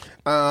show. Right.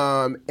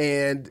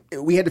 And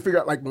we had to figure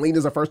out, like,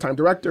 Melina's a first-time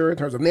director in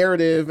terms of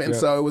narrative, and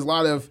so it was a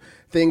lot of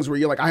things where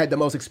you're like, I had the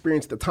most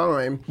experience at the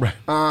time.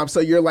 Right. So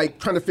you're, like,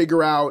 trying to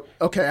figure out,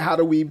 okay, how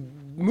do we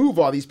move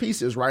all these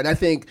pieces, right? And I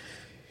think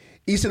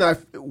Issa and I,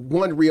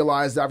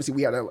 realized obviously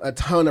we had a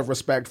ton of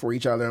respect for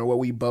each other and what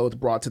we both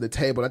brought to the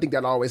table. And I think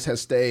that always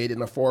has stayed in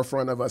the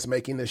forefront of us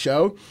making the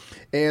show.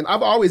 And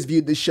I've always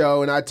viewed the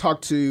show, and I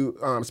talked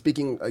to,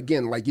 speaking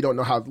again, like, you don't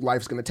know how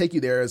life's going to take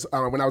you there, is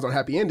when I was on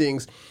Happy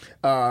Endings,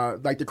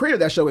 like the creator of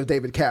that show is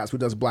David Cass, who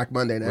does Black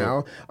Monday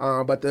now.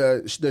 Right. But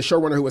the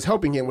showrunner who was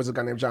helping him was a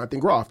guy named Jonathan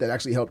Groff that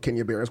actually helped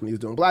Kenya Barris when he was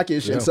doing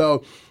Blackish. Yeah. And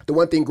so the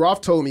one thing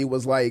Groff told me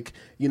was like,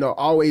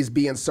 always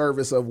be in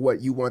service of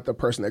what you want the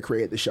person that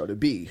created the show to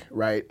be,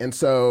 right? And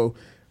so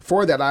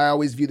for that, I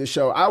always view the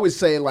show, I always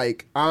say,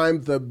 like,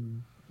 I'm the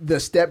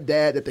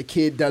stepdad that the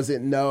kid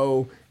doesn't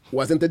know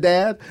wasn't the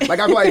dad.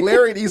 Like, I'm like,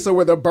 Larry and Issa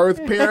were the birth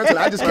parents, and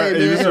I just came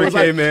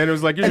in. It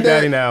was like, you're your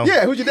daddy now.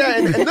 Yeah, who's your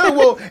dad?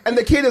 And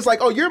the kid is like,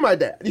 oh, you're my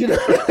dad. You know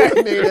what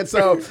I mean? And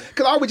so,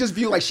 because I would just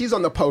view, like, she's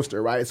on the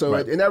poster, right? So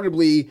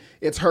inevitably,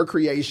 it's her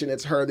creation,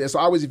 it's her this. So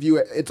I always view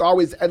it, it's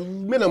always at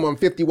minimum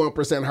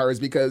 51% hers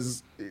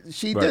because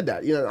she did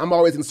that. I'm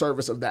always in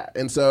service of that.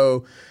 And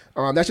so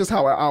that's just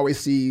how I always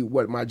see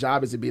what my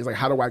job is to be. Is like,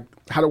 how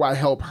do I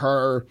help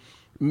her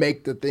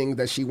make the thing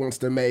that she wants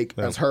to make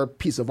as her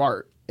piece of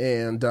art?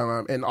 And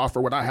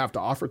offer what I have to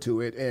offer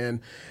to it.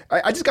 And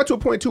I just got to a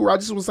point too where I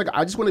just was like,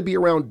 I just want to be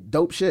around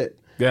dope shit.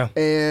 Yeah.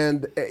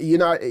 And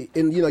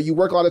you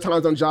work a lot of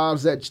times on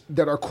jobs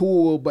that are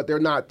cool, but they're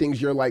not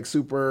things you're like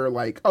super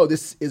like, oh,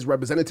 this is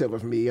representative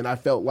of me. And I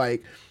felt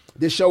like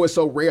this show is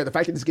so rare. The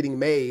fact that it's getting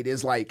made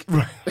is like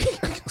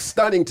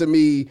stunning to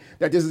me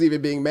that this is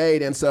even being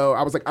made. And so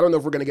I was like, I don't know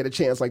if we're going to get a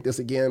chance like this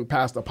again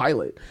past the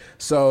pilot.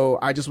 So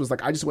I just was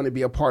like, I just want to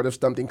be a part of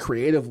something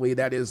creatively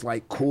that is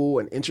like cool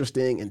and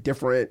interesting and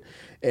different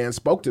and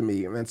spoke to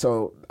me. And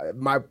so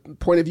my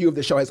point of view of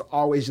the show has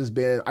always just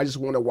been, I just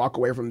want to walk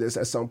away from this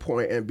at some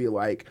point and be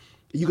like,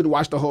 you could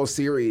watch the whole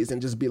series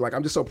and just be like,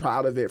 I'm just so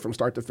proud of it from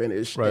start to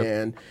finish. Right.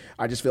 And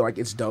I just feel like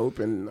it's dope.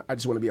 And I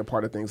just want to be a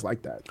part of things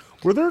like that.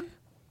 Were there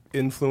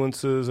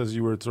influences as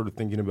you were sort of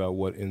thinking about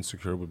what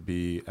Insecure would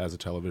be as a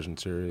television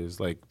series,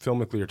 like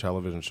filmically or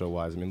television show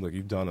wise? I mean, look,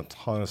 you've done a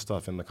ton of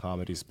stuff in the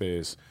comedy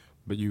space,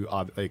 but you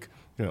have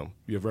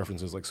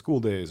references like School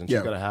Days and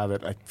She's Gotta Have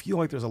It. I feel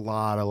like there's a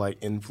lot of like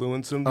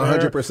influence in there.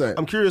 100%.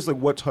 I'm curious, like,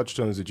 what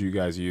touchtones did you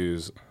guys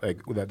use, like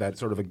that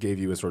sort of gave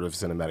you a sort of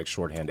cinematic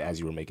shorthand as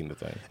you were making the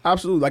thing?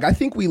 Absolutely. Like, I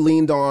think we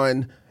leaned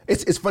on.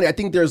 It's funny. I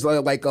think there's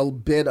like a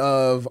bit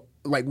of.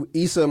 Like,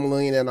 Issa,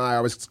 Melina, and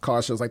I was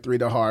cautious, like, 3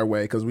 the hard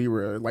way, because we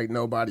were, like,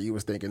 nobody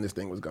was thinking this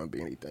thing was going to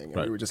be anything,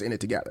 and we were just in it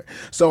together.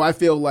 So I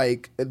feel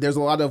like there's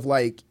a lot of,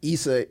 like,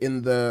 Issa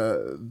in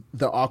the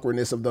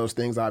awkwardness of those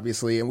things,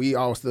 obviously, and we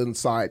also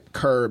cite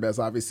Curb as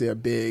obviously a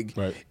big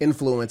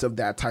influence of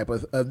that type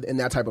of in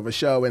that type of a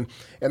show, and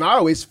I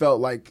always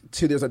felt like,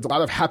 too, there's a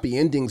lot of happy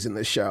endings in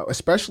this show,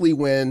 especially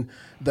when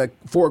the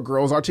 4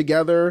 girls are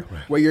together,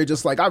 where you're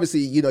just, like, obviously,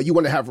 you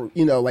want to have,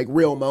 like,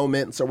 real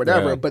moments or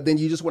whatever, but then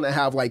you just want to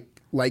have,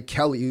 like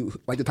Kelly,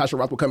 like Natasha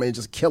Roth would come in and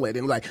just kill it.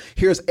 And like,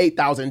 here's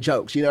 8,000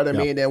 jokes, you know what I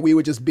mean? And we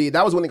would just be,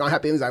 that was one thing on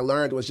Happy Endings I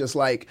learned was just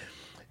like,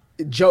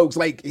 jokes,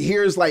 like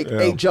here's like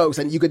 8 jokes,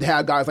 and you could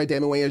have guys like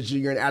Damon Wayans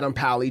Jr. and Adam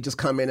Pally just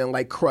come in and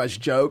like crush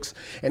jokes,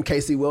 and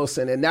Casey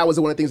Wilson, and that was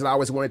one of the things that I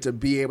always wanted to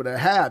be able to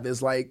have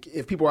is like,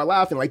 if people are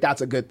laughing, like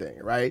that's a good thing,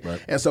 right?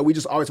 And so we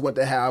just always want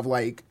to have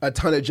like a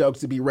ton of jokes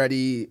to be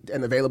ready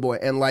and available,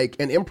 and like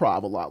an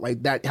improv a lot,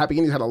 like that Happy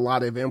Endings had a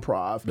lot of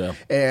improv,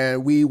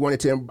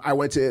 and I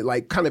wanted to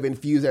like kind of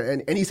infuse that,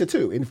 and Issa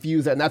too,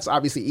 infuse that, and that's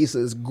obviously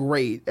Issa's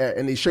great,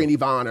 and Shane and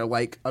Yvonne are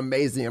like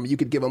amazing. I mean, you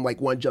could give them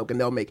like one joke and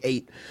they'll make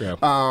 8.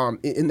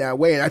 In that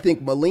way. And I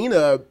think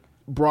Melina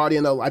brought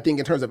in, I think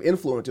in terms of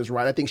influences,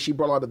 right? I think she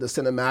brought a lot of the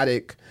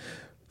cinematic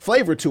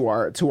flavor to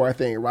our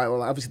thing, right?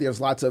 Well, obviously there's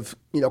lots of,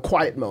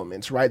 quiet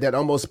moments, right? That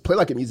almost play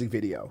like a music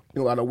video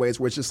in a lot of ways,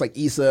 where it's just like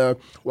Issa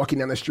walking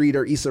down the street,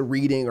 or Issa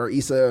reading, or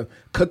Issa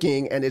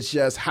cooking. And it's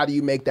just, how do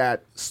you make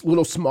that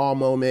little small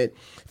moment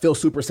feel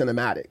super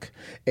cinematic?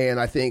 And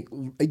I think,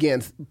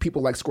 again,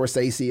 people like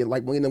Scorsese and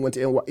like Melina went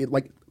to,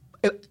 like,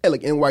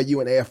 like NYU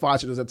and A.F.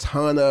 Foster, there's a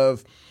ton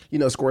of,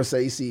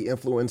 Scorsese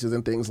influences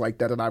and things like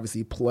that that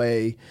obviously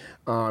play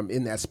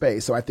in that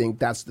space. So I think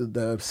that's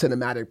the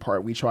cinematic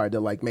part. We tried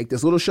to like make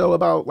this little show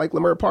about like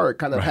Leimert Park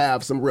kind of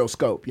have some real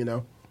scope,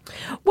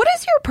 What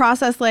is your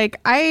process like?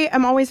 I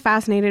am always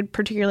fascinated,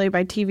 particularly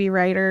by TV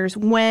writers,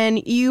 when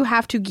you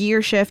have to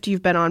gear shift.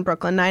 You've been on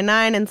Brooklyn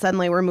Nine-Nine and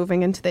suddenly we're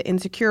moving into the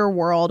Insecure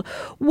world.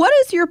 What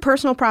is your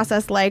personal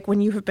process like when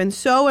you have been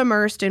so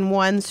immersed in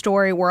one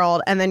story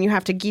world and then you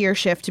have to gear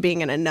shift to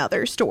being in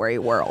another story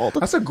world?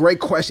 That's a great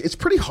question. It's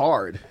pretty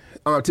hard,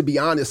 to be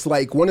honest.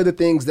 Like one of the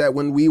things that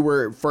when we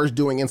were first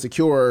doing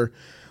Insecure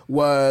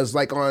was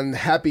like on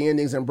Happy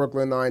Endings and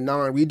Brooklyn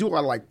Nine-Nine, we do a lot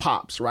of like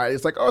pops, right?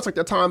 It's like, it's like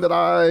the time that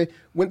I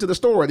went to the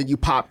store, and then you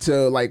pop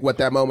to like what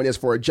that moment is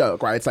for a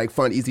joke, right? It's like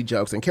fun, easy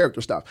jokes and character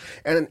stuff.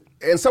 And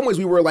in some ways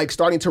we were like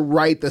starting to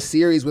write the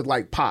series with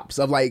like pops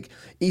of like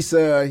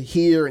Issa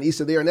here and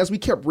Issa there. And as we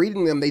kept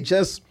reading them, they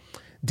just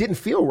didn't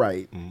feel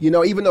right.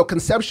 Even though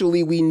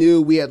conceptually we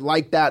knew we had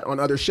liked that on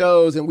other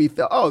shows and we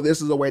felt, oh,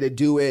 this is a way to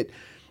do it.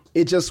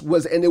 It just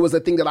was, and it was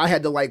a thing that I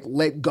had to like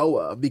let go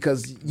of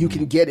because you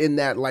can get in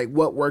that like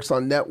what works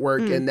on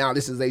network and now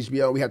this is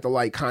HBO. We have to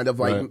like kind of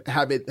like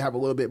have a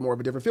little bit more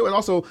of a different feel, and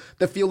also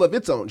the feel of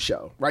its own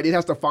show, right? It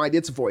has to find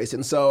its voice,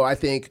 and so I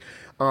think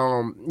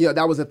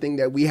that was a thing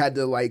that we had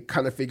to like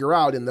kind of figure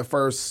out in the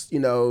first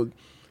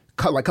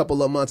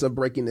couple of months of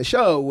breaking the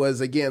show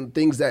was again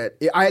things that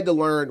I had to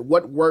learn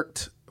what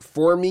worked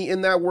for me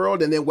in that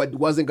world, and then what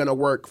wasn't going to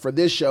work for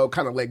this show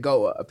kind of let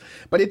go of.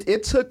 But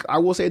it took, I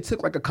will say it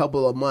took like a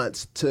couple of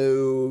months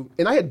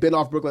and I had been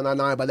off Brooklyn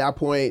Nine-Nine by that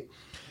point,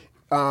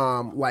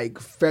 like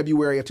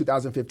February of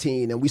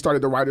 2015, and we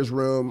started the writer's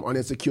room on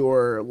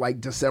Insecure like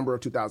December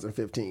of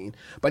 2015.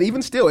 But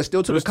even still, it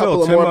still took a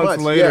couple of more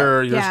months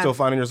later. You're still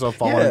finding yourself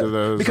falling into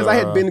those because I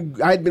had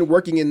been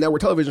working in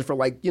network television for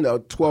like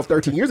 12,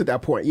 13 years at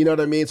that point. You know what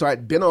I mean? So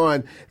I'd been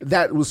on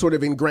that was sort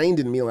of ingrained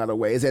in me in a lot of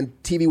ways, and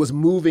TV was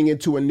moving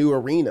into a new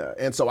arena,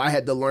 and so I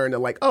had to learn that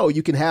like, oh,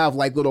 you can have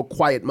like little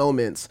quiet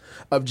moments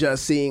of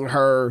just seeing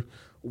her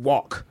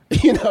walk,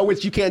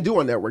 which you can't do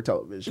on network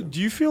television.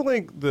 Do you feel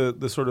like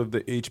the sort of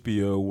the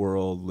HBO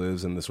world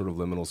lives in the sort of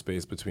liminal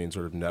space between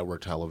sort of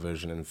network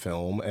television and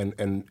film?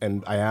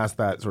 And I asked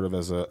that sort of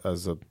as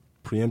a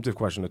preemptive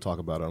question to talk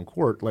about on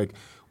Court. Like,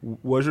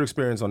 was your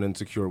experience on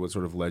Insecure what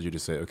sort of led you to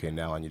say, okay,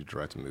 now I need to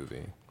direct a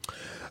movie?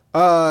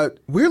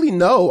 Weirdly,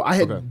 no. I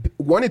had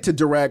wanted to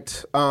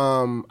direct.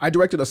 I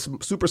directed a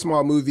super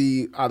small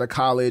movie out of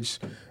college.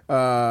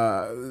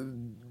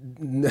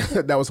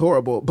 That was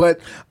horrible, but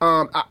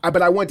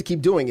I wanted to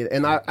keep doing it,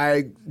 and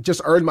I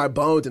just earned my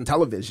bones in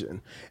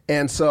television,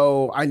 and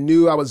so I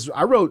knew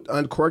I wrote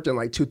Uncorked in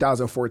like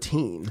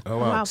 2014. Oh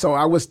wow! So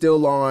I was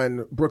still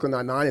on Brooklyn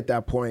Nine-Nine at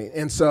that point,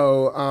 and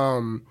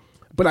so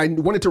but I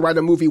wanted to write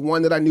a movie,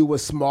 one that I knew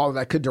was small that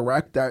I could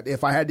direct. That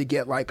if I had to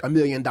get like $1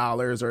 million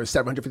or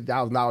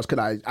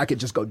 $750,000, I could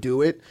just go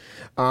do it.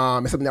 It's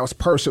something that was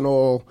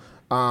personal,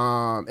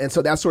 and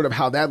so that's sort of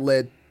how that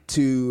led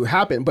to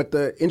happen. But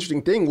the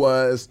interesting thing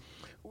was,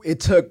 it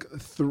took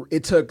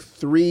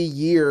 3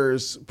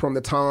 years from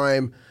the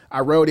time I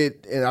wrote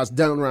it, and I was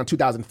done around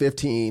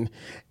 2015,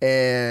 but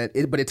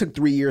it took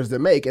 3 years to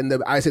make. And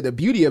I say the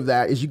beauty of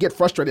that is you get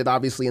frustrated,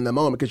 obviously, in the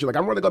moment because you're like,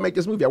 I want to go make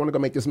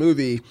this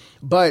movie.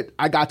 But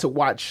I got to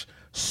watch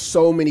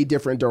so many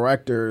different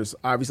directors,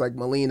 obviously like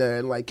Melina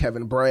and like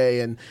Kevin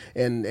Bray and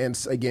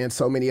again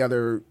so many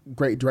other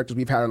great directors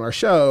we've had on our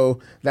show,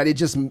 that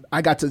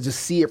I got to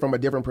just see it from a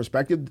different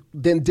perspective,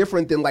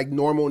 different than like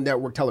normal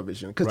network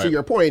television. Because to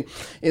your point,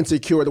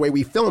 Insecure, the way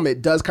we film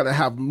it does kind of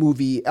have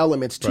movie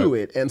elements to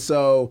it, and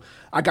so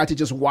I got to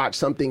just watch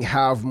something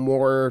have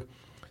more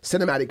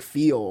cinematic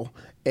feel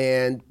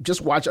and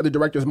just watch other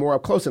directors more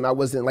up close. And I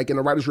wasn't like in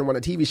a writer's room on a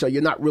TV show,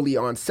 you're not really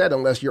on set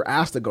unless you're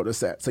asked to go to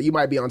set. So you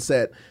might be on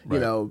set,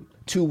 2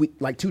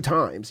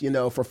 times,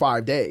 for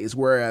 5 days.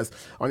 Whereas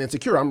on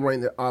Insecure, I'm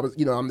the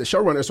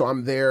showrunner, so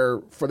I'm there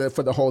for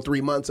the whole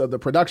 3 months of the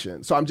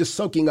production. So I'm just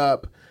soaking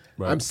up.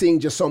 Right. I'm seeing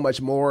just so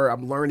much more.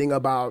 I'm learning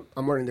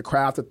the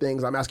craft of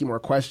things. I'm asking more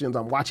questions.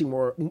 I'm watching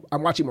more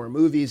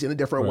movies in a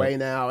different way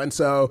now. And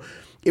so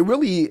it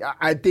really,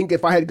 I think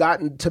if I had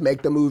gotten to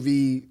make the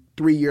movie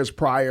 3 years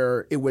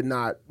prior, it would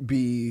not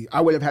be, I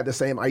would have had the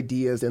same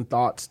ideas and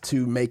thoughts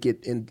to make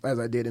it as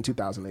I did in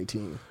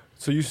 2018.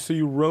 So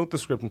you wrote the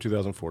script in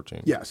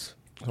 2014. Yes.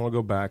 I want to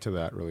go back to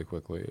that really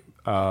quickly.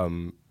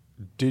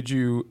 Did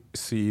you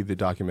see the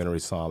documentary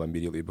Psalm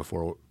immediately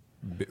before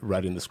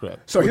writing the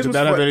script? So did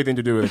that have anything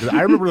to do with it? Because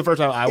I remember the first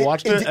time I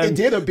watched it, and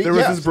there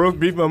was this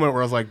brief moment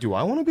where I was like, do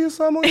I want to be a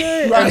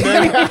sommelier? Right.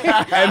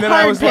 And then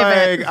I was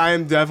like, I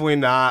am definitely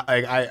not,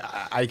 like,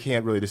 I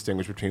can't really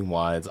distinguish between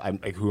wines. I'm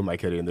like, who am I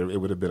kidding?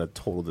 It would have been a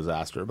total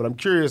disaster. But I'm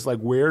curious, like,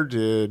 where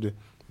did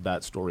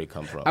that story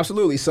come from?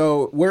 Absolutely.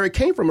 So where it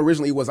came from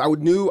originally was I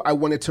knew I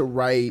wanted to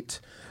write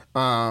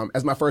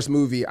as my first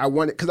movie.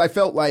 Because I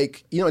felt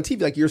like, in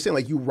TV, like you were saying,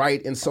 like you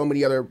write in so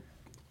many other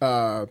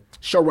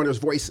showrunners'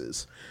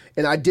 voices.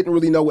 And I didn't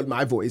really know what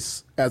my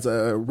voice as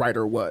a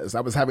writer was.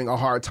 I was having a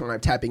hard time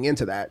tapping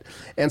into that.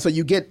 And so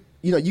you get,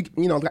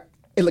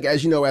 And look,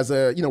 as you know, as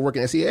a,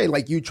 working at CA,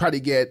 like you try to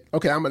get,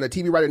 okay, I'm a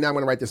TV writer, now I'm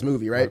going to write this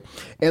movie, right?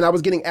 And I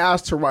was getting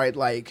asked to write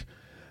like,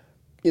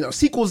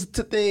 sequels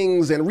to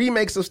things and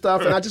remakes of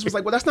stuff. And I just was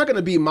like, well, that's not going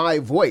to be my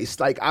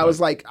voice. Like, I was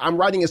like, I'm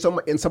writing in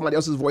somebody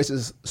else's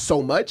voices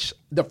so much.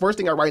 The first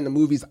thing I write in the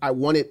movies, I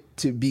want it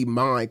to be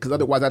mine, because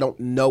otherwise I don't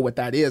know what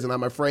that is. And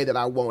I'm afraid that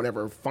I won't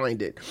ever find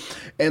it.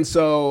 And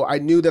so I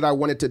knew that I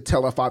wanted to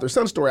tell a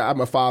father-son story. I'm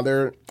a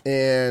father,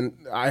 and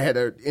I had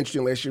an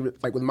interesting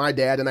relationship with my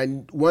dad.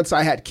 And once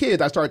I had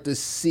kids, I started to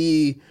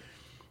see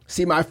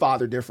my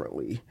father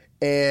differently.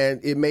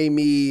 And it made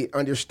me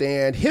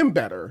understand him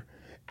better.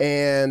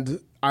 And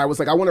I was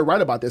like, I want to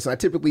write about this. And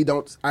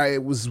I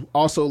was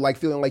also like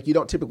feeling like you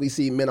don't typically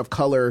see men of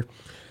color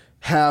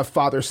have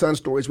father-son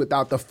stories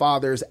without the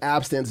father's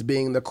absence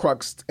being the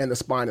crux and the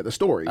spine of the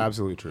story.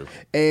 Absolutely true.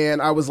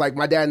 And I was like,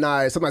 my dad and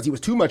I, sometimes he was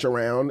too much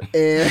around.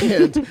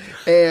 And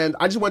and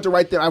I just wanted to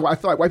write there. I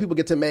feel like white people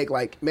get to make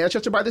like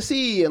Manchester by the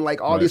Sea and like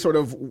all these sort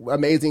of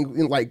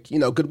amazing, like,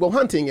 Good Will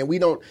Hunting. And we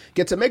don't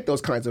get to make those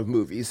kinds of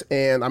movies.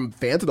 And I'm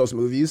fans of those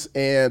movies.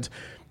 And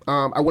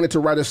I wanted to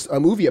write a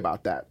movie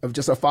about that, of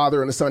just a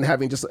father and a son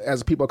having, just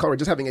as people of color,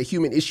 just having a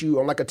human issue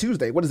on like a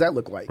Tuesday. What does that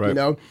look like? Right.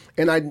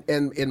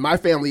 And in my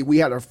family, we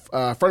had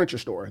a furniture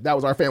store. That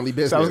was our family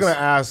business. So I was going to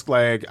ask,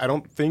 like, I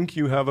don't think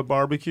you have a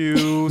barbecue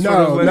sort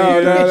No, of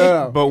lineage,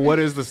 no. but what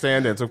is the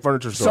stand-in? So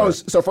furniture store.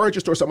 So furniture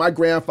store. So my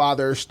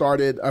grandfather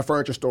started a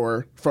furniture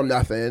store from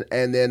nothing,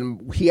 and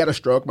then he had a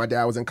stroke. My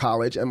dad was in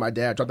college, and my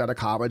dad dropped out of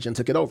college and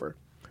took it over.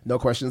 No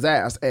questions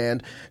asked.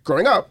 And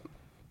growing up,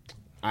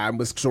 I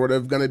was sort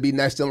of going to be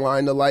next in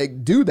line to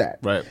like do that.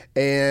 Right.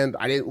 And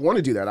I didn't want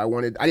to do that. I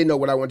didn't know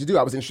what I wanted to do.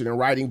 I was interested in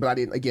writing, but I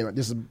didn't, again,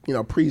 this is,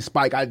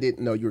 pre-Spike, I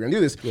didn't know you were going to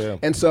do this. Yeah.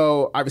 And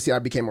so obviously I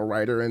became a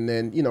writer, and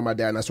then, my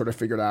dad and I sort of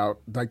figured out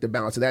like the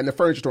balance of that, and the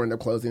furniture store ended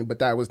up closing, but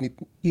that was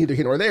neither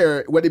here nor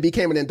there. What it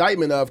became an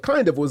indictment of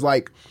kind of was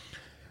like,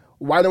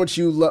 why don't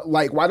you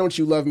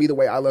love me the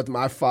way I loved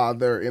my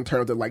father in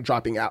terms of like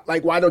dropping out?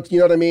 Like, why don't you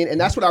know what I mean? And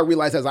that's what I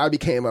realized as I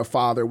became a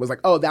father, was like,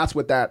 oh, that's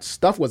what that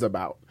stuff was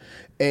about.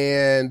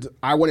 And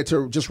I wanted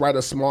to just write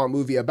a small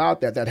movie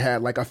about that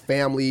had like a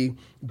family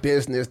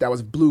business that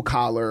was blue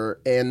collar,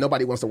 and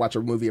nobody wants to watch a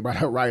movie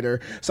about a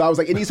writer. So I was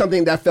like, it needs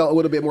something that felt a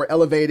little bit more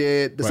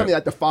elevated, something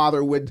that the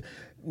father would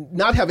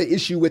not have an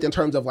issue with in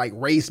terms of like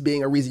race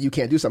being a reason you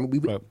can't do something.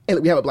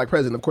 We have a black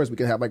president, of course we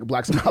can have like a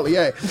black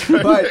sommelier,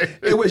 but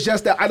it was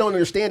just that I don't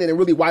understand it, and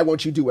really, why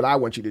won't you do what I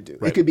want you to do?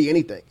 It could be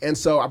anything. And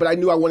so, but I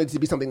knew I wanted it to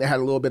be something that had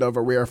a little bit of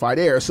a rarefied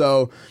air.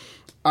 So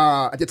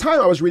at the time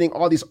I was reading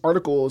all these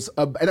articles,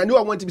 and I knew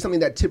I wanted it to be something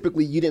that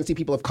typically you didn't see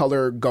people of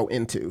color go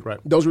into. Right.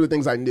 Those were the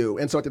things I knew.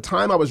 And so at the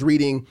time I was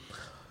reading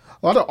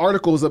a lot of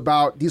articles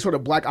about these sort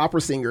of black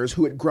opera singers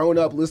who had grown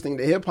up listening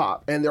to hip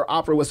hop, and their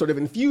opera was sort of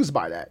infused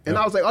by that. And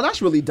I was like, oh,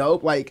 that's really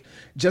dope. Like,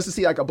 just to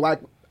see like a black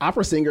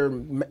opera singer,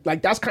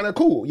 like that's kind of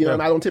cool,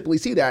 and I don't typically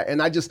see that. And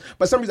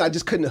but some reason I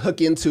just couldn't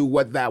hook into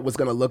what that was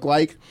going to look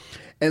like.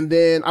 And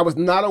then I was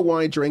not a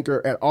wine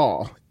drinker at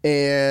all.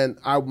 And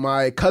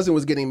my cousin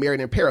was getting married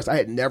in Paris. I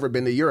had never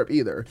been to Europe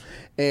either.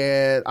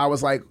 And I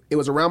was like, it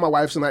was around my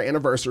wife's and I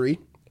anniversary.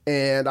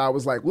 And I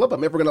was like, look,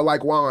 I'm ever going to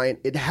like wine,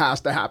 it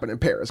has to happen in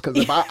Paris. Because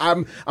if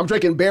I'm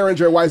drinking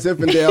Behringer, White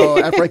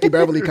Zinfandel at Frankie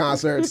Beverly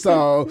concerts,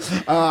 so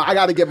I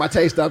got to get my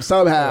taste up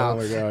somehow. Oh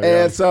my God,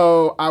 and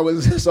so I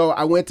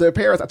went to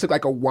Paris. I took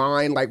like a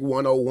wine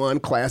 101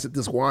 class at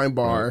this wine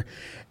bar.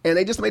 And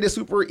they just made it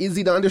super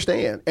easy to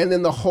understand. And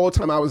then the whole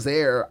time I was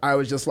there, I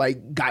was just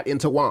like, got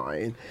into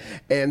wine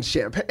and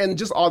champagne and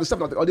just all this stuff.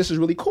 And I was like, oh, this is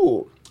really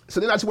cool.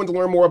 So then I just wanted to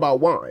learn more about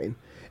wine.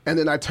 And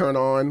then I turned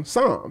on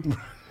Somm.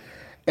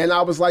 And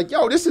I was like,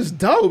 yo, this is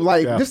dope.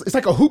 Like, this, it's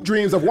like a Hoop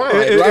Dreams of wine,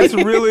 right? It's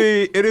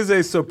really, it is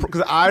a surprise.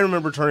 Because I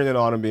remember turning it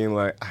on and being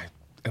like,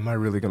 am I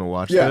really going to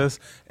watch this?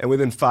 And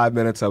within 5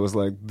 minutes, I was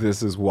like,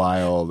 this is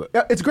wild.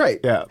 Yeah, it's great.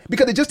 Yeah.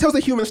 Because it just tells a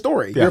human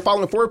story. Yeah. You're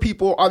following 4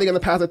 people. Are they going to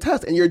pass the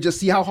test? And you just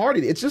see how hard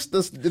it is. It's just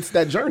it's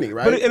that journey,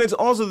 right? And it's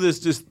also this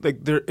just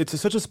like,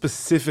 it's such a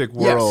specific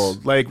world.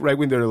 Yes. Like, right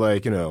when they're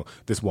like,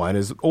 this wine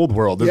is old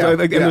world. But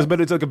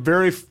it's like a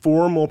very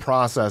formal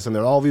process. And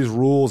there are all these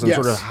rules and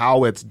sort of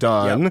how it's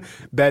done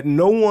that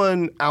no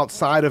one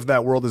outside of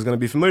that world is going to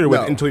be familiar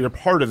with until you're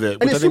part of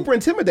it. And it's super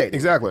intimidating.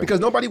 Exactly. Because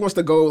nobody wants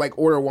to go like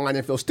order wine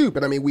and feel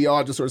stupid. I mean, we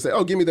all just sort of say,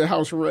 "Oh, give me the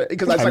house rent,"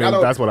 because I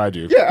don't. That's what I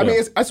do. Yeah, I mean,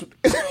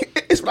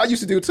 it's what I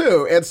used to do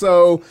too. And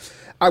so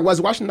I was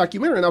watching the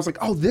documentary, and I was like,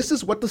 "Oh, this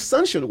is what the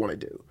son should want to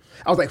do."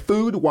 I was like,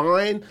 "Food,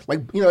 wine,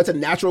 like it's a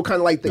natural kind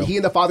of like he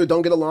and the father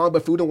don't get along,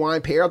 but food and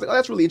wine pair." I was like, "Oh,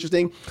 that's really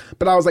interesting."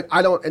 But I was like,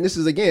 I don't. And this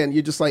is again,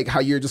 you're just like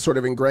how you're just sort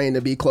of ingrained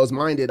to be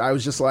closed-minded. I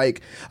was just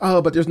like,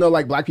 "Oh, but there's no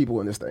like black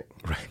people in this thing."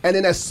 Right. And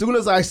then as soon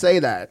as I say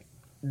that,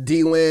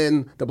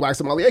 D-Lin, the black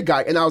sommelier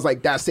guy, and I was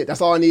like, that's it.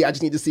 That's all I need. I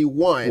just need to see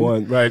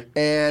one. Right.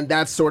 And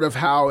that's sort of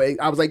how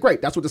I was like,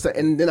 great, that's what this,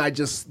 and then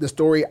the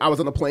story, I was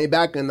on the plane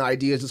back and the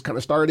ideas just kind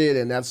of started,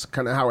 and that's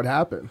kind of how it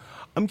happened.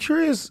 I'm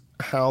curious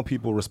how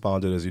people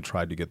responded as you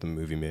tried to get the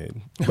movie made.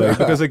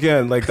 Because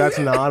again, like that's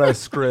not a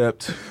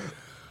script.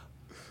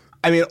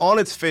 I mean, on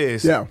its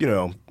face, Yeah. you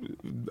know,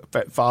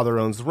 father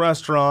owns the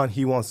restaurant.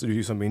 He wants to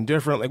do something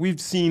different. Like,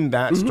 we've seen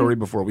that story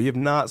before. We have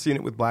not seen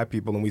it with black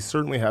people, and we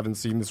certainly haven't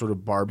seen the sort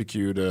of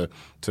barbecue to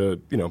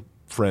you know,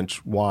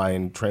 French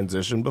wine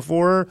transition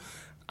before.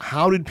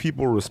 How did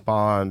people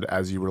respond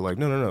as you were like,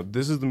 no,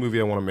 this is the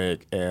movie I want to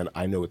make, and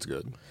I know it's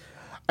good?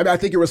 I mean, I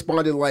think it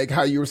responded like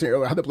how you were saying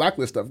earlier, how the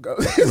Blacklist stuff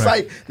goes. It's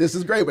like, this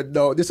is great, but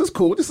no, this is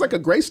cool. This is like a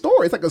great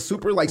story. It's like a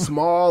super like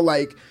small,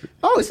 like,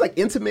 oh, it's like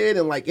intimate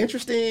and like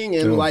interesting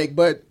and like,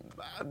 but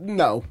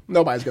no,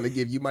 nobody's going to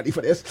give you money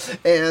for this.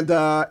 And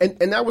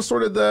that was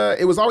sort of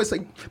it was always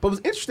like, but what was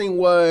interesting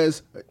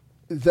was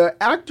the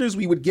actors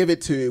we would give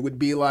it to would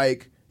be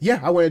like,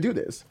 yeah, I want to do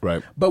this.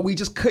 Right. But we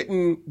just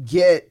couldn't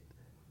get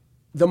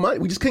the money.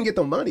 We just couldn't get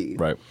the money.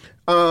 Right.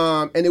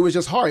 And it was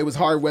just hard. It was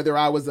hard whether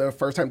I was a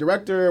first-time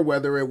director,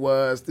 whether it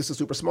was, this is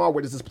super small,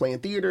 where does this play in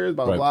theaters,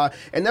 blah, blah, blah.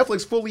 And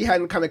Netflix fully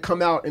hadn't kind of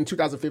come out in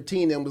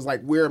 2015 and was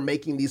like, we're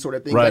making these sort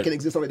of things that can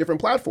exist on a different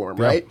platform,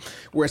 right?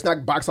 Where it's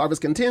not box office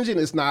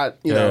contingent, it's not,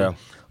 you know,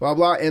 blah,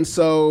 blah. And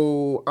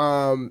so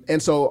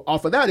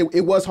off of that,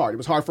 it was hard. It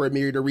was hard for a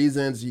myriad of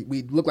reasons.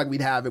 We look like we'd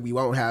have it, we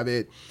won't have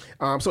it.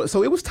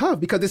 So it was tough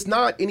because it's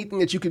not anything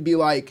that you could be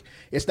like,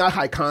 it's not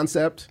high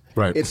concept.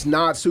 Right. It's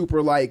not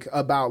super like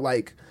about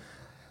like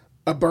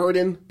a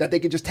burden that they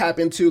could just tap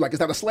into. Like, it's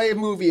not a slave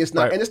movie. It's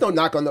not, and there's no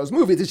knock on those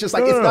movies. It's just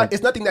like,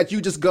 it's nothing that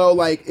you just go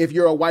like, if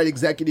you're a white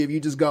executive,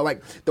 you just go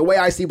like, the way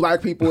I see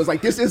black people is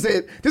like, this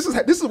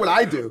is what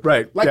I do.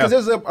 Right. Like, cause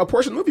there's a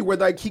portion of the movie where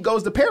like he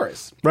goes to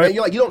Paris. Right. And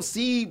you're like, you don't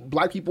see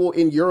black people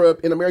in Europe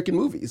in American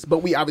movies, but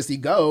we obviously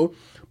go.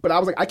 But I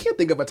was like, I can't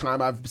think of a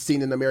time I've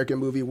seen an American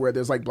movie where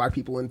there's like black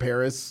people in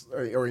Paris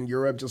or in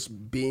Europe just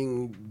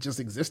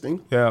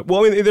existing. Yeah.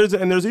 Well, I mean,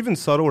 there's even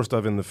subtler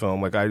stuff in the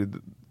film. Like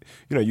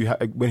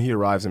when he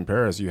arrives in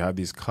Paris, you have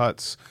these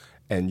cuts,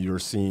 and you're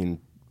seeing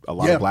a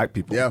lot of black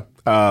people. Yeah.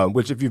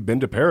 Which, if you've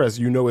been to Paris,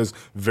 you know is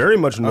very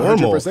much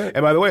normal. 100%.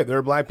 And by the way, there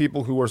are black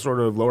people who are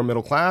sort of lower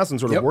middle class and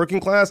sort of working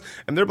class,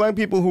 and there are black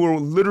people who are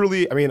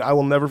literally, I mean, I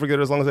will never forget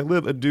it as long as I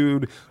live, a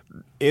dude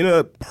in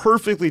a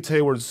perfectly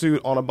tailored suit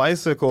on a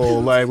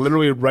bicycle, like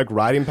literally like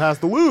riding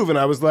past the Louvre, and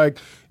I was like,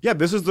 yeah,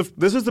 this is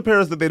the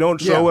Paris that they don't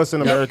show us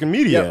in American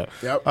media.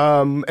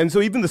 And so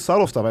even the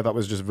subtle stuff I thought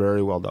was just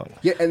very well done.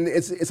 Yeah, and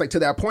it's like, to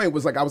that point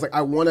was like, I was like,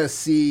 I want to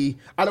see,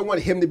 I don't want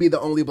him to be the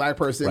only black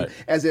person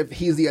as if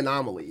he's the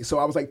anomaly. So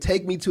I was like,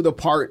 take me to the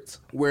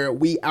parts where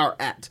we are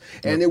at.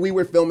 And then we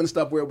were filming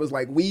stuff where it was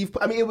like,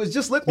 it was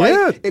just looked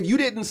like, if you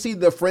didn't see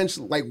the French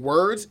like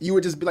words, you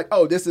would just be like,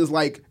 oh, this is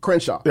like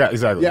Crenshaw. Yeah,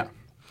 exactly. Yeah.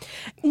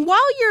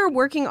 While you're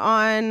working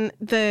on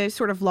the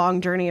sort of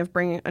long journey of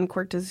bringing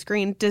Uncorked to the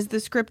screen, does the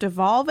script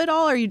evolve at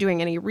all? Are you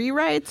doing any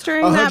rewrites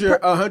during that?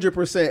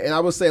 100%. And I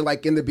would say,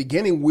 like, in the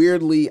beginning,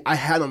 weirdly, I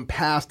had him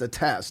pass the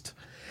test.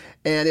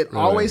 And it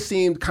always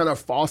seemed kind of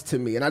false to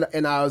me.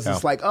 And I was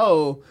just like,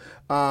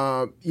 and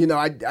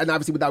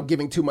obviously without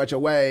giving too much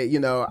away,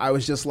 I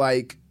was just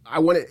like, I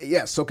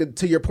wanted, so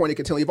to your point, it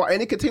continually evolved.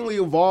 And it continually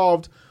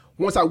evolved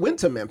once I went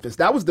to Memphis.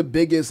 That was the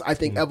biggest, I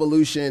think,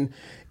 evolution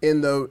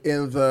in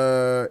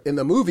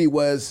the movie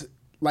was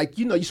like,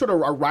 you sort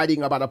of are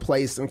writing about a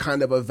place in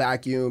kind of a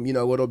vacuum,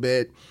 a little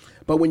bit.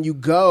 But when you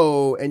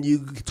go and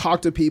you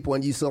talk to people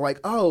and you say like,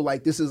 oh,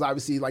 like this is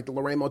obviously like the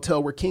Lorraine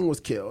Motel where King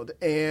was killed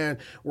and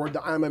where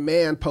the I'm a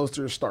Man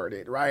posters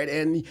started, right?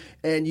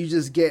 And you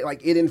just get like,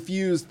 it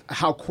infused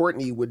how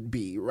Courtney would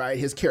be, right?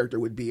 His character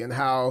would be, and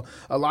how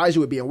Elijah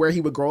would be, and where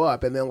he would grow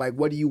up, and then like,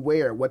 what do you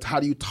wear?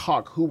 How do you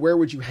talk? Where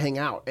would you hang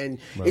out? And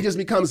it just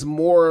becomes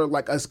more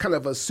like a kind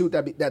of a suit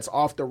that's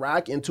off the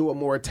rack into a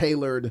more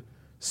tailored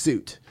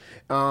suit.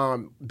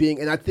 And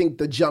I think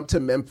the jump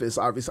to Memphis,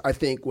 obviously, I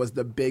think was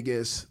the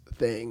biggest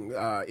thing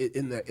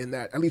in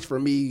that, at least for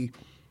me,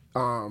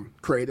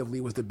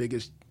 creatively, was the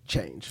biggest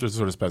change. Just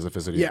sort of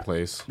specificity of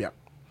place. Yeah.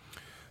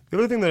 The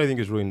other thing that I think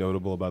is really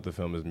notable about the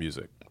film is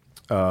music,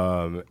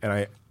 and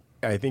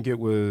I think it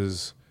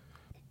was,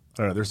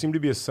 I don't know, there seemed to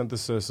be a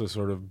synthesis of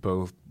sort of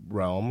both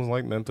realms,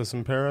 like Memphis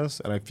and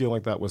Paris, and I feel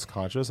like that was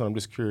conscious. And I'm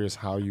just curious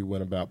how you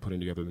went about putting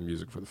together the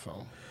music for the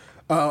film.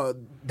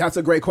 That's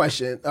a great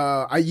question.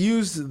 I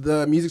used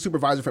the music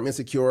supervisor from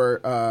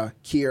Insecure,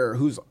 Kier,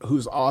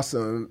 who's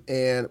awesome.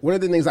 And one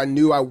of the things I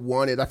knew I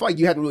wanted, I feel like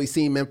you hadn't really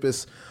seen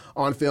Memphis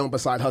on film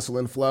beside Hustle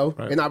and Flow.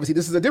 Right. And obviously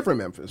this is a different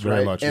Memphis, Very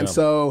right? much, and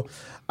so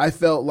I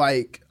felt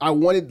like I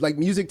wanted like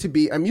music to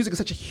be, and music is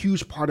such a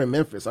huge part of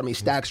Memphis. I mean,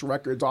 Stax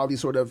Records, all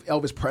these sort of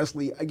Elvis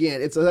Presley.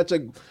 Again, it's such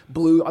a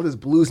all this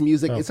blues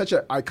music. It's such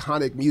an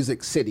iconic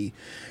music city.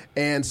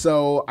 And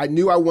so I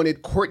knew I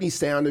wanted Courtney's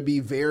sound to be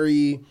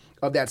very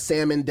of that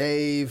Sam and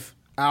Dave,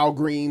 Al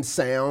Green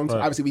sound. Right.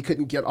 Obviously, we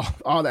couldn't get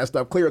all that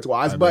stuff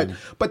clearance-wise, but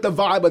the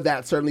vibe of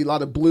that, certainly a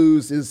lot of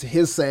blues is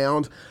his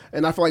sound.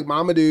 And I feel like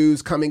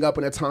Mamadou's coming up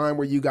in a time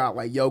where you got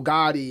like Yo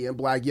Gotti and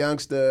Black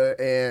Youngster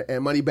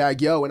and Moneybagg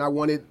Yo, and I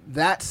wanted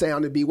that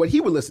sound to be what he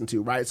would listen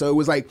to, right? So it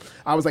was like,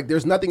 I was like,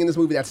 there's nothing in this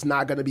movie that's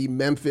not going to be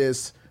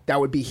Memphis. That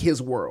would be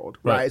his world,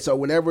 right? So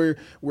whenever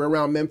we're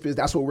around Memphis,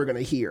 that's what we're going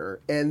to hear.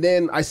 And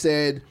then I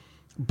said,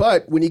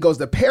 but when he goes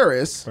to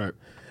Paris... Right.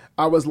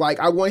 I was like,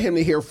 I want him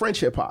to hear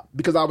French hip hop,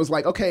 because I was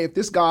like, okay, if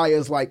this guy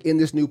is like in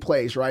this new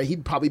place, right,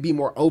 he'd probably be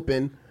more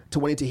open to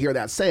wanting to hear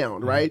that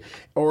sound, right?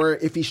 Or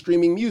if he's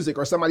streaming music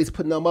or somebody's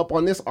putting them up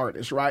on this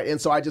artist, right?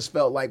 And so I just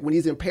felt like when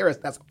he's in Paris,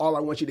 that's all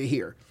I want you to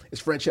hear is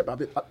French hip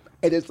hop.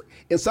 And it's,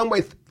 in some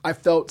ways, I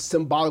felt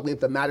symbolically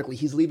and thematically,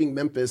 he's leaving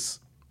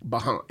Memphis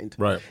behind.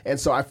 Right. And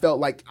so I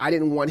felt like I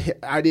didn't want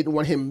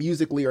him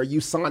musically or you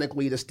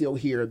sonically to still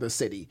hear the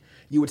city.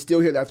 You would still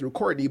hear that through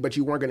Courtney, but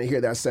you weren't going to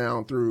hear that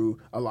sound through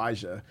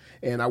Elijah.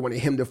 And I wanted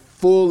him to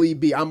fully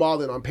be, I'm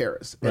all in on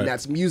Paris. And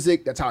that's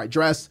music, that's how I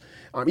dress.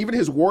 Even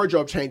his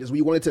wardrobe changes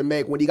we wanted to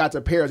make when he got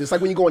to Paris. It's like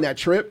when you go on that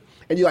trip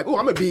and you're like, oh,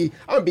 I'm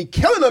gonna be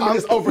killing him in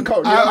this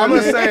overcoat. You know I'm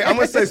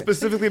gonna say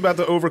specifically about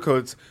the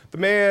overcoats. The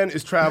man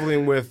is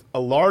traveling with a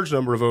large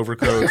number of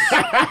overcoats.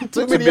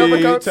 Too many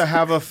overcoats. To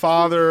have a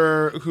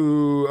father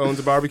who owns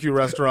a barbecue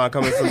restaurant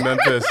coming from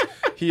Memphis.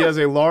 He has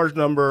a large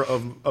number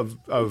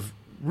of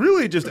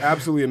really just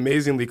absolutely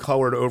amazingly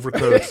colored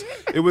overcoats.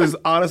 It was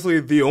honestly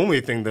the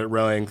only thing that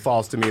rang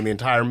false to me in the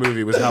entire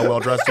movie was how well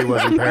dressed he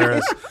was in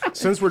Paris.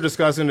 Since we're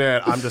discussing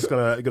it, I'm just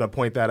gonna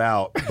point that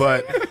out.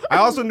 But I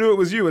also knew it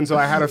was you, and so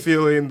I had a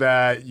feeling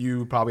that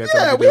you probably had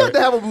something to do. We had to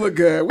have him look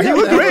good. He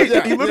looked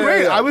great. He looked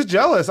great. I was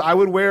jealous. I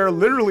would wear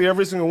literally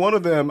every single one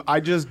of them.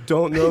 I just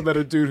don't know that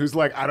a dude who's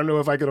like, I don't know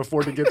if I could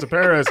afford to get to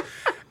Paris,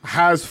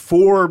 has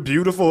 4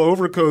 beautiful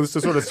overcoats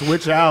to sort of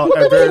switch out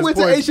at various points.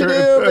 Went to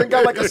H&M and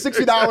got like a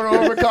 $60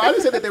 overcoat. I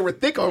didn't say that they were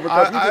thick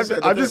overcoats.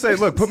 I'm just saying,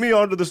 look, put me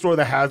onto the store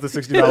that has the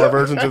 $60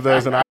 versions of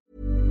those. And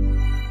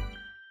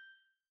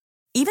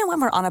Even when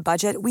we're on a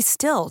budget, we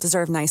still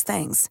deserve nice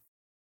things.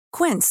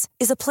 Quince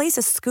is a place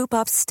to scoop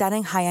up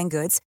stunning high-end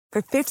goods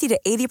for 50 to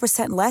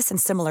 80% less than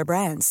similar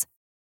brands.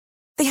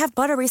 They have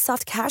buttery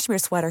soft cashmere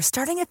sweaters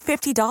starting at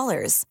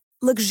 $50,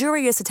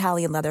 luxurious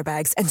Italian leather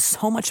bags, and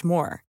so much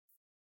more.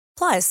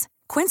 Plus,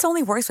 Quince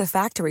only works with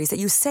factories that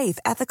use safe,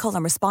 ethical,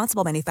 and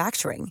responsible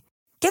manufacturing.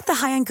 Get the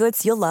high-end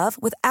goods you'll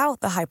love without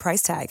the high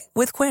price tag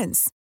with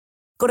Quince.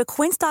 Go to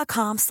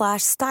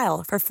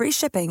quince.com/style for free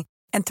shipping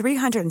and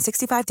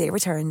 365-day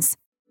returns.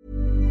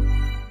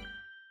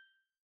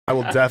 I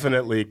will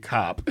definitely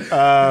cop.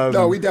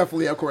 No, we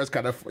definitely, of course,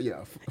 kind of, Can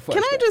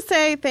I just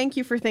say thank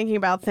you for thinking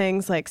about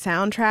things like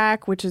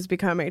soundtrack, which has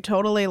become a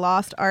totally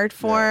lost art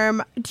form.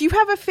 Yeah. Do you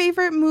have a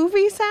favorite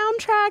movie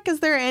soundtrack? Is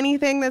there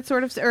anything that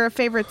sort of, or a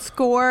favorite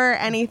score,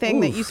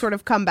 anything that you sort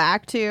of come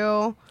back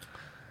to?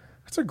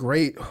 These are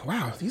great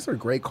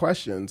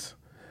questions.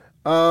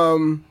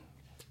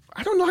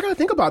 I don't know. I got to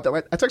think about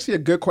that. That's actually a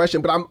good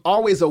question, but I'm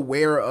always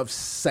aware of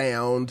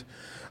sound,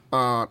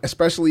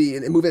 especially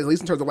in movies, at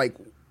least in terms of like,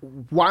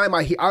 why am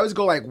I here? I always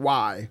go like,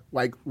 why?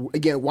 Like,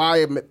 again,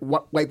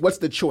 what's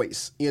the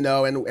choice,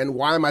 and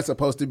why am I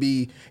supposed to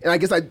be? And I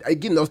guess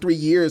again, those 3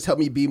 years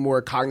helped me be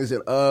more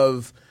cognizant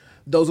of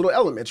those little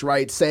elements,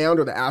 right? Sound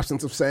or the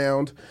absence of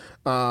sound,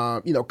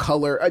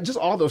 color, just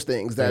all those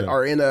things that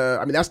are in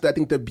that's, I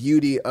think, the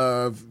beauty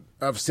of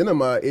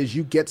cinema is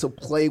you get to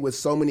play with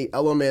so many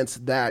elements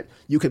that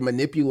you can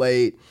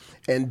manipulate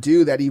and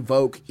do that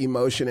evoke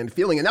emotion and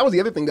feeling. And that was the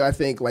other thing that I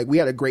think, like, we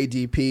had a great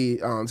DP,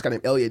 this guy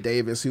named Elliot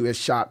Davis, who has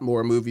shot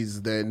more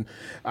movies than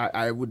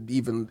I would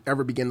even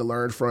ever begin to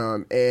learn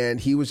from. And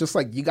he was just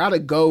like, you got to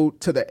go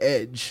to the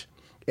edge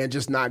and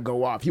just not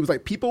go off. He was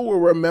like, people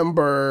will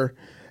remember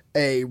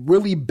a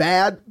really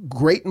bad,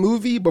 great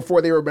movie before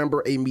they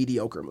remember a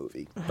mediocre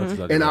movie.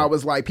 Exactly and right. I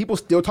was like, people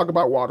still talk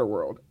about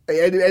Waterworld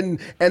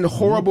and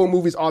horrible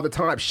movies all the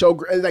time.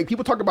 Like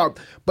people talk about,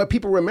 but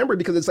people remember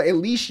because it's like, at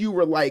least you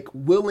were like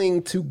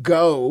willing to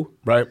go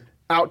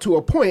out to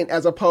a point,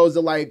 as opposed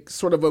to like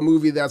sort of a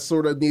movie that's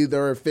sort of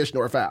neither fish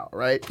nor fowl,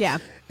 right? Yeah.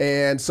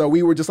 And so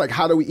we were just like,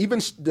 how do we, even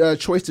the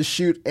choice to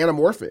shoot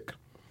anamorphic,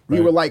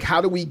 we were like,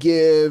 how do we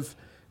give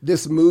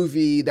this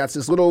movie that's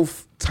this little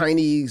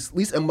tiny, at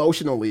least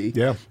emotionally,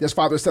 this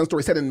father-son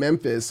story set in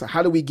Memphis,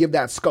 how do we give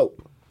that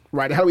scope,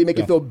 right? How do we make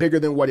it feel bigger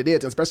than what it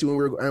is? Especially when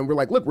we're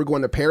like, look, we're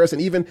going to Paris.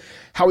 And even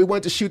how we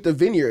wanted to shoot the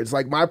vineyards.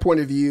 Like, my point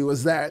of view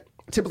is that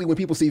typically when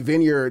people see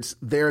vineyards,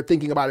 they're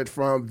thinking about it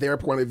from their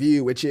point of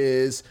view, which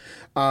is,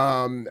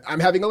 I'm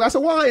having a glass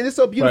of wine, it's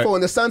so beautiful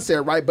in the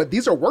sunset, right? But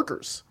these are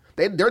workers.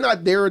 They're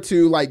not there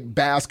to like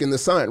bask in the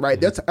sun, right?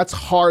 That's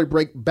hard,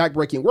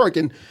 backbreaking work.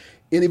 And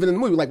even in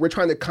the movie, like, we're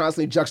trying to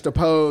constantly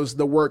juxtapose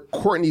the work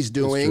Courtney's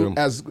doing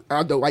as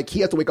like he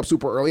has to wake up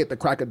super early at the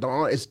crack of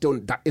dawn. It's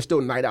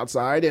still night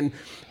outside, and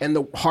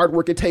the hard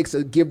work it takes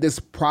to give this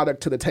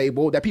product to the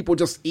table that people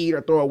just eat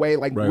or throw away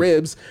like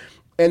ribs,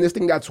 and this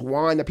thing that's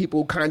wine that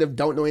people kind of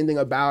don't know anything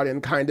about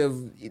and kind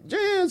of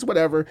it's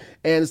whatever.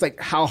 And it's like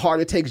how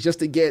hard it takes just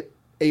to get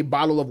a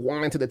bottle of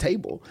wine to the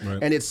table.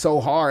 And it's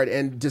so hard.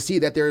 And to see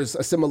that there's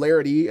a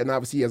similarity, and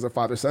obviously as a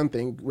father-son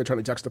thing, we're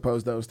trying to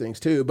juxtapose those things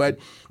too. But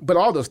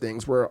all those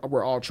things were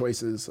all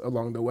choices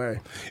along the way.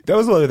 That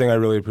was the other thing I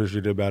really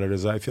appreciated about it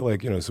is I feel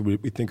like, so we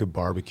think of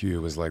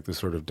barbecue as like this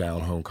sort of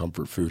down-home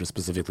comfort food,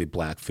 specifically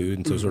black food.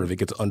 And so sort of it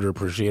gets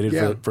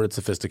underappreciated for its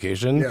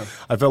sophistication.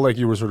 I felt like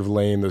you were sort of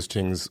laying those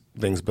things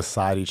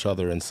beside each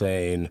other and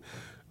saying,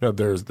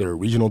 there are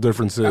regional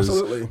differences.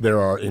 Absolutely. There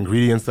are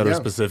ingredients that are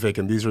specific,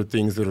 and these are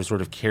things that are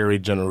sort of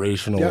carried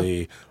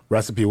generationally,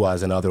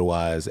 recipe-wise and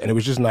otherwise. And it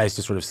was just nice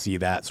to sort of see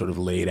that sort of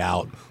laid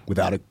out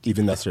without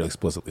even necessarily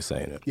explicitly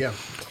saying it. Yeah.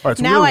 All right,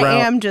 so now I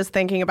am just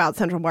thinking about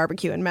Central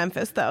Barbecue in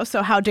Memphis, though.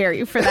 So how dare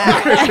you for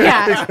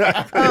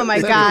that? Oh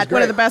my God,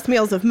 one of the best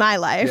meals of my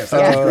life.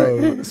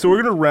 So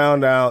we're going to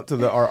round out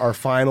to our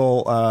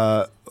final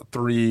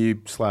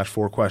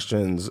 3/4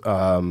 questions,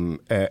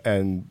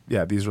 and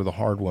these are the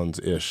hard ones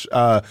ish.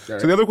 So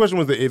the other question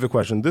was the Ava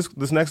question.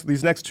 These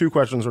next two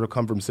questions sort of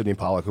come from Sidney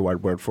Pollack, who I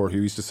worked for, who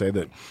used to say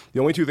that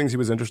the only two things he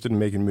was interested in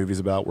making movies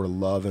about were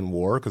love and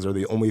war, because they're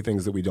the only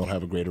things that we don't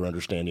have a greater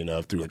understanding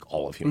of through like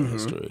all of human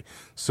history.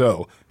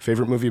 So,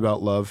 favorite movie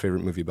about love,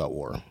 favorite movie about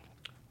war.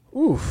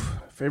 Oof,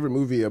 favorite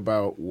movie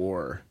about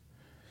war.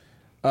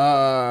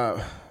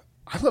 I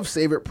love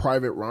Save It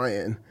Private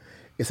Ryan.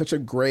 It's such a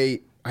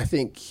great, I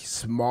think,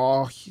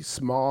 small,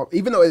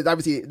 even though it's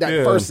obviously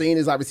that first scene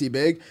is obviously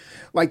big.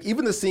 Like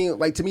even the scene,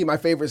 like to me, my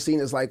favorite scene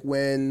is like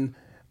when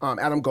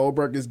Adam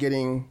Goldberg is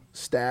getting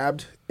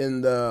stabbed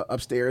in the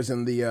upstairs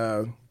in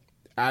the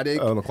attic.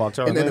 Oh, the clock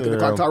tower and then thing? the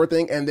clock tower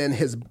thing, and then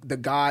the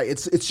guy.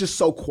 It's just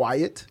so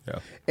quiet,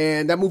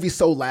 and that movie's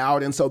so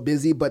loud and so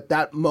busy. But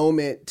that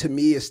moment to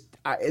me is.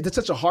 It's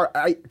such a hard.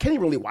 I can't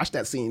even really watch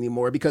that scene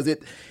anymore because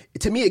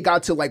to me, it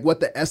got to like what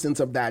the essence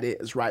of that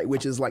is, right?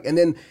 Which is like, and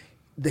then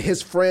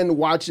his friend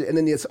watches, and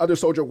then this other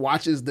soldier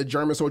watches the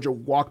German soldier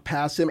walk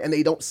past him, and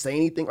they don't say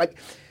anything. Like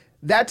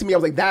that to me, I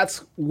was like, that's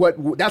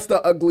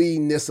the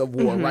ugliness of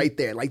war right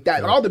there. Like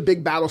that, all the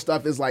big battle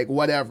stuff is like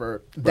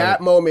whatever.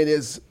 That moment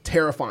is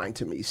terrifying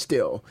to me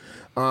still.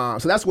 So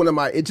that's one of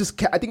my.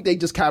 I think they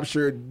just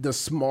captured the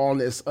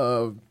smallness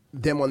of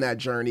them on that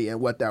journey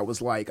and what that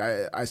was like.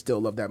 I still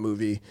love that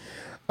movie.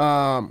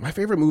 My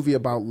favorite movie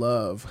about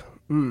love.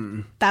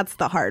 That's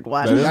the hard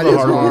one. That is the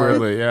hard one,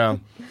 really, yeah.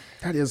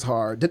 That is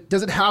hard.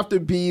 Does it have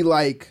to be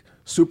like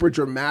super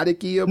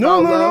dramatic-y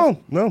about love?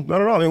 No, not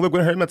at all. I mean, look,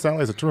 When Harry Met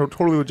Sally is a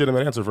totally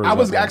legitimate answer for I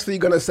was actually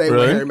going to say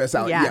When Harry Met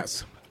Sally,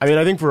 yes. I mean,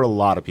 I think for a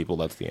lot of people,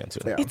 that's the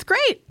answer. Yeah. It's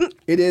great.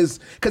 It is.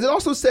 Because it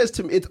also says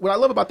to me, what I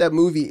love about that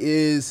movie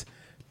is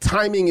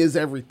timing is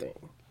everything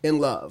in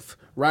love,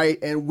 right?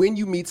 And when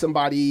you meet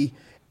somebody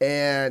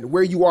and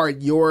where you are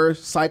in your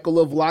cycle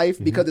of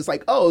life, because it's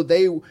like, oh,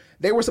 they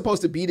were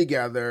supposed to be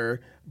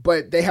together,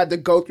 but they had to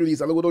go through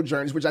these other little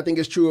journeys, which I think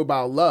is true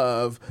about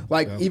love.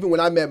 Like, even when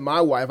I met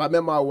my wife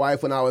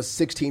when I was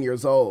 16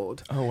 years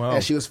old. Oh, wow.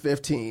 And she was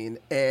 15.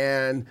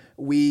 And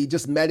we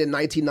just met in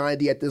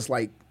 1990 at this,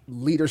 like,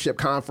 leadership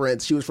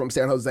conference. She was from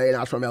San Jose and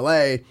I was from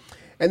LA.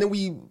 And then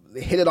we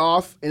hit it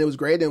off, and it was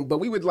great. But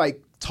we would,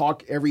 like,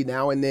 talk every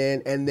now and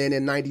then. And then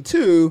in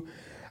 92...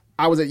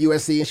 I was at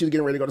USC and she was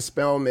getting ready to go to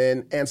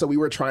Spelman, and so we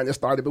were trying to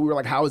start it, but we were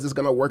like, "How is this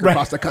going to work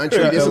across the country?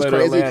 This is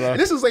crazy." And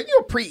this is like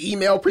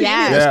pre-email,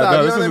 pre-internet stuff.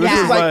 No, you know what I mean? This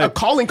is like a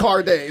calling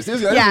card days.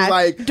 This is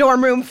like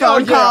dorm room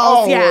phone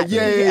calls.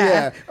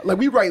 Yeah. Like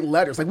we write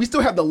letters. Like we still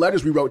have the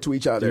letters we wrote to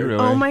each other. Really?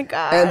 Oh my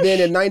gosh! And then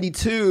in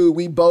 '92,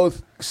 we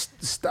both.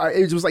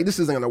 It was like, this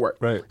isn't going to work.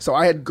 Right. So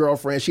I had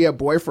girlfriends, she had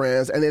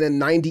boyfriends, and then in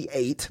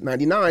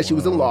 99, she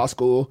was in law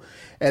school,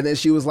 and then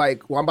she was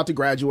like, well, I'm about to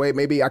graduate,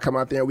 maybe I come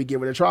out there and we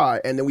give it a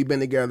try, and then we've been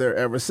together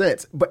ever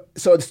since. But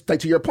so it's like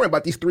to your point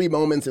about these 3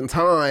 moments in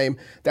time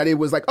that it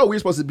was like, oh, we're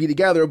supposed to be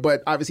together,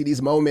 but obviously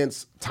these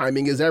moments,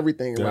 timing is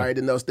everything, right,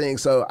 and those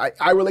things. So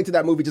I relate to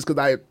that movie just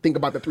because I think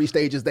about the 3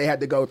 stages they had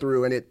to go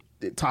through, and it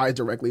ties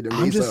directly to me.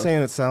 I'm just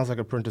saying it sounds like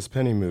a Prentice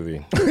Penny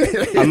movie.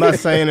 I'm not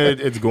saying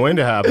it's going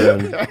to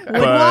happen.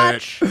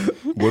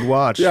 Would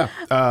watch. Yeah.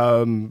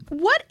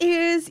 What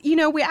is,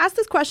 we ask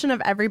this question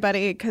of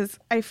everybody because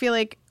I feel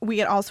like we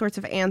get all sorts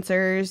of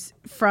answers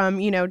from,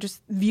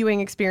 just viewing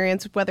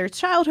experience, whether it's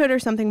childhood or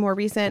something more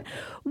recent.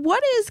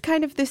 What is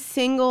kind of the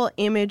single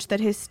image that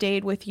has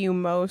stayed with you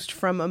most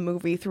from a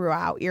movie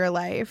throughout your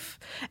life?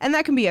 And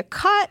that can be a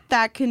cut,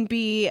 that can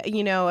be,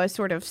 a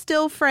sort of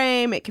still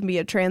frame, it can be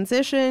a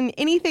transition,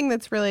 anything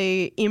that's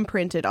really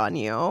imprinted on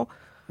you.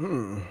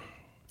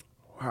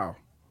 Wow.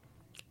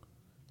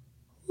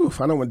 Oof,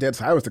 I don't want Dead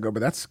Silence to go,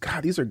 but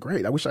these are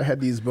great. I wish I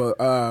had these,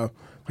 but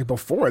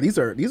before. These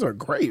are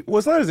great. Well,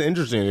 it's not as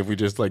interesting if we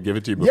just give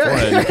it to you before.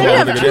 Yeah.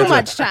 We have too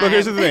much time. Look,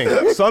 here's the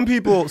thing.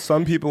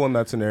 Some people in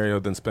that scenario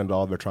then spend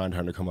all of their time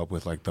trying to come up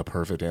with the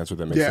perfect answer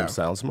that makes them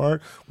sound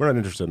smart. We're not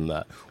interested in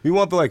that. We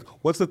want the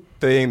what's the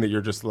thing that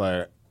you're just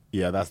like,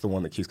 yeah, that's the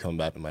one that keeps coming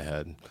back in my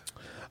head.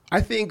 I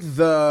think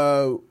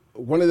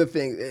one of the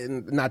things,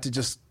 and not to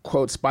just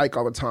quote Spike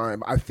all the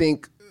time, I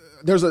think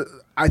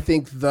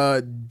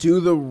the do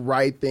the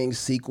right thing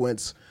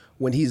sequence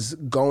when he's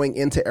going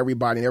into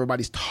everybody and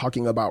everybody's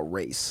talking about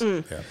race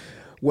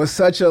was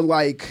such a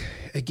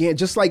again,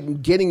 just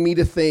getting me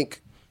to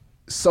think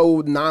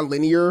so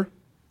nonlinear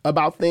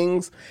about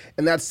things.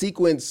 And that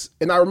sequence,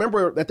 and I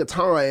remember at the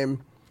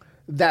time,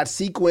 that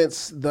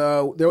sequence,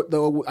 I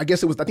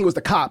think it was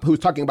the cop who was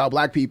talking about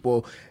black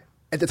people.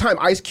 At the time,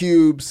 Ice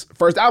Cube's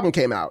first album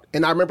came out.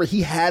 And I remember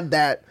he had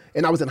that,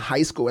 and I was in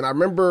high school. And I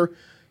remember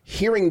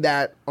hearing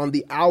that on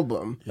the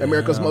album,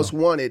 America's Most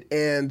Wanted.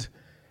 And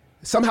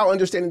somehow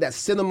understanding that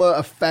cinema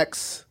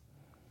affects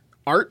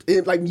art,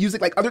 like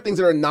music, like other things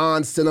that are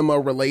non-cinema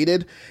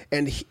related.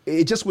 And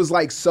it just was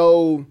like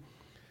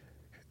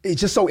it's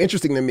just so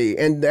interesting to me.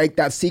 And like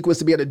that sequence,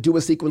 to be able to do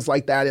a sequence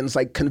like that and it's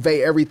like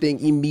convey everything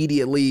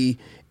immediately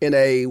in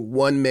a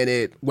 1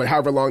 minute,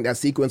 however long that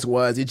sequence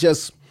was, it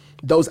just,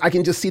 I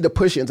can just see the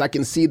push-ins. I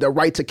can see the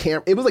right to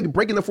camera. It was like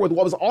breaking the fourth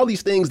wall. It was all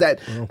these things that,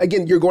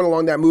 again, you're going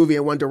along that movie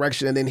in one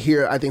direction. And then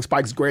here, I think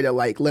Spike's great at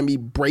like, let me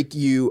break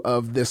you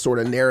of this sort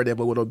of narrative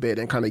a little bit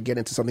and kind of get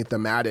into something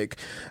thematic.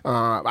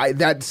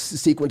 That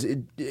sequence,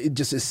 it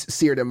just is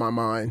seared in my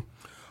mind.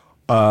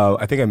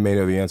 I think I may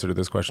know the answer to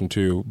this question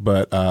too,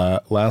 but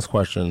last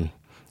question.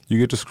 You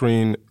get to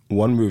screen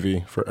one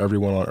movie for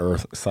everyone on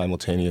Earth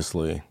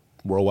simultaneously.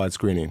 Worldwide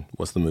screening.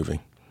 What's the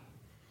movie?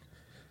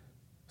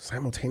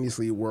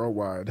 Simultaneously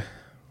worldwide.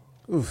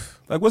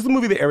 Oof. Like, what's the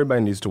movie that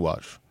everybody needs to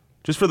watch?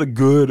 Just for the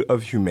good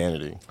of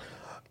humanity.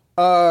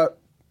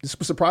 This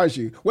will surprise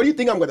you. What do you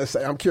think I'm going to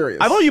say? I'm curious.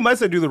 I thought you might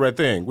say Do the Right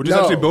Thing, which is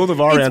actually both of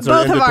our answers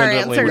both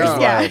independently. Of our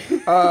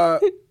answers, yeah.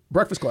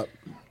 Breakfast Club.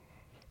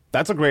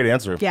 That's a great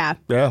answer. Yeah.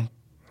 Yeah.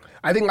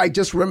 I think like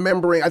just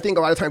remembering, I think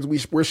a lot of times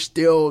we're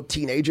still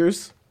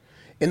teenagers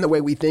in the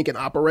way we think and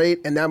operate.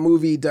 And that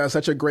movie does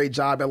such a great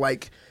job at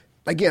like,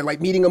 again, like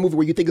meeting a movie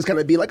where you think it's going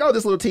to be like, oh,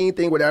 this little teen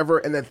thing, whatever.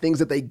 And then things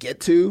that they get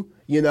to,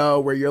 you know,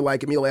 where you're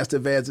like Emilio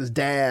Estevez's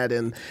dad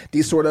and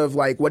these sort of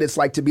like what it's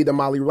like to be the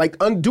Molly, like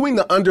undoing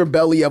the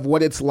underbelly of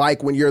what it's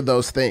like when you're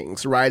those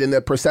things, right? And the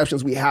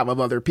perceptions we have of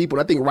other people.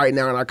 And I think right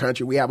now in our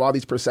country, we have all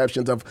these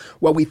perceptions of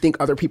what we think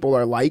other people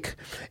are like.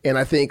 And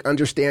I think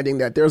understanding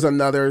that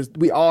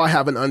we all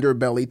have an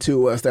underbelly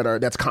to us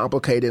that's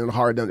complicated and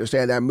hard to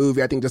understand. That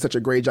movie, I think, does such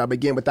a great job,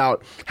 again,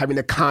 without having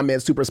to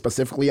comment super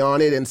specifically on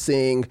it and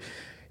seeing,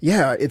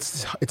 yeah,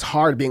 it's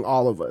hard being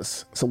all of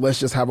us. So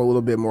let's just have a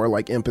little bit more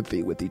like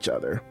empathy with each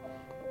other.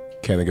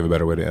 Can't think of a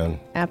better way to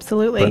end.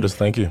 Absolutely. Prentice,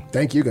 thank you.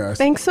 Thank you, guys.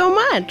 Thanks so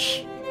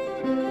much.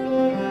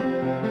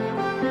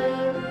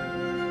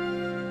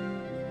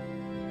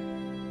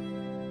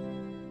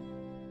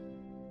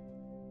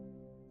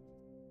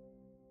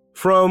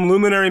 From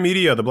Luminary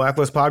Media, the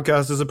Blacklist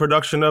podcast is a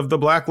production of The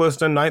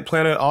Blacklist and Night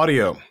Planet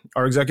Audio.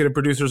 Our executive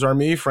producers are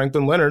me,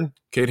 Franklin Leonard,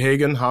 Kate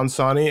Hagan, Hans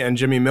Sani, and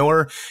Jimmy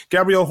Miller.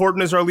 Gabrielle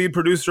Horton is our lead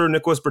producer.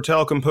 Nicholas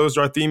Bertel composed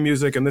our theme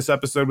music, and this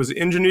episode was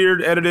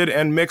engineered, edited,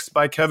 and mixed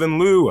by Kevin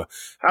Liu.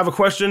 Have a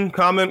question,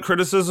 comment,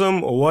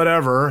 criticism,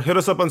 whatever, hit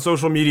us up on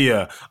social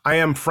media. I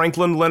am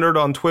Franklin Leonard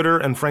on Twitter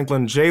and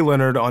Franklin J.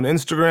 Leonard on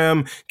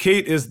Instagram.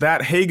 Kate is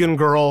That Hagan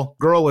Girl.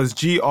 Girl is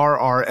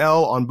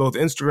GRRL on both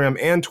Instagram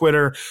and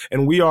Twitter.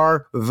 And we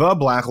are The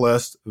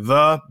Blacklist,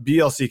 the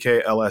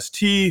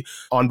BLCKLST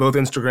on both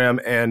Instagram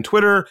and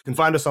Twitter. You can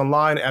find us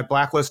online at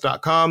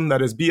blacklist.com.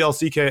 That is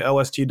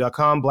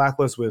BLCKLST.com,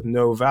 Blacklist with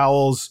no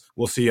vowels.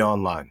 We'll see you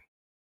online.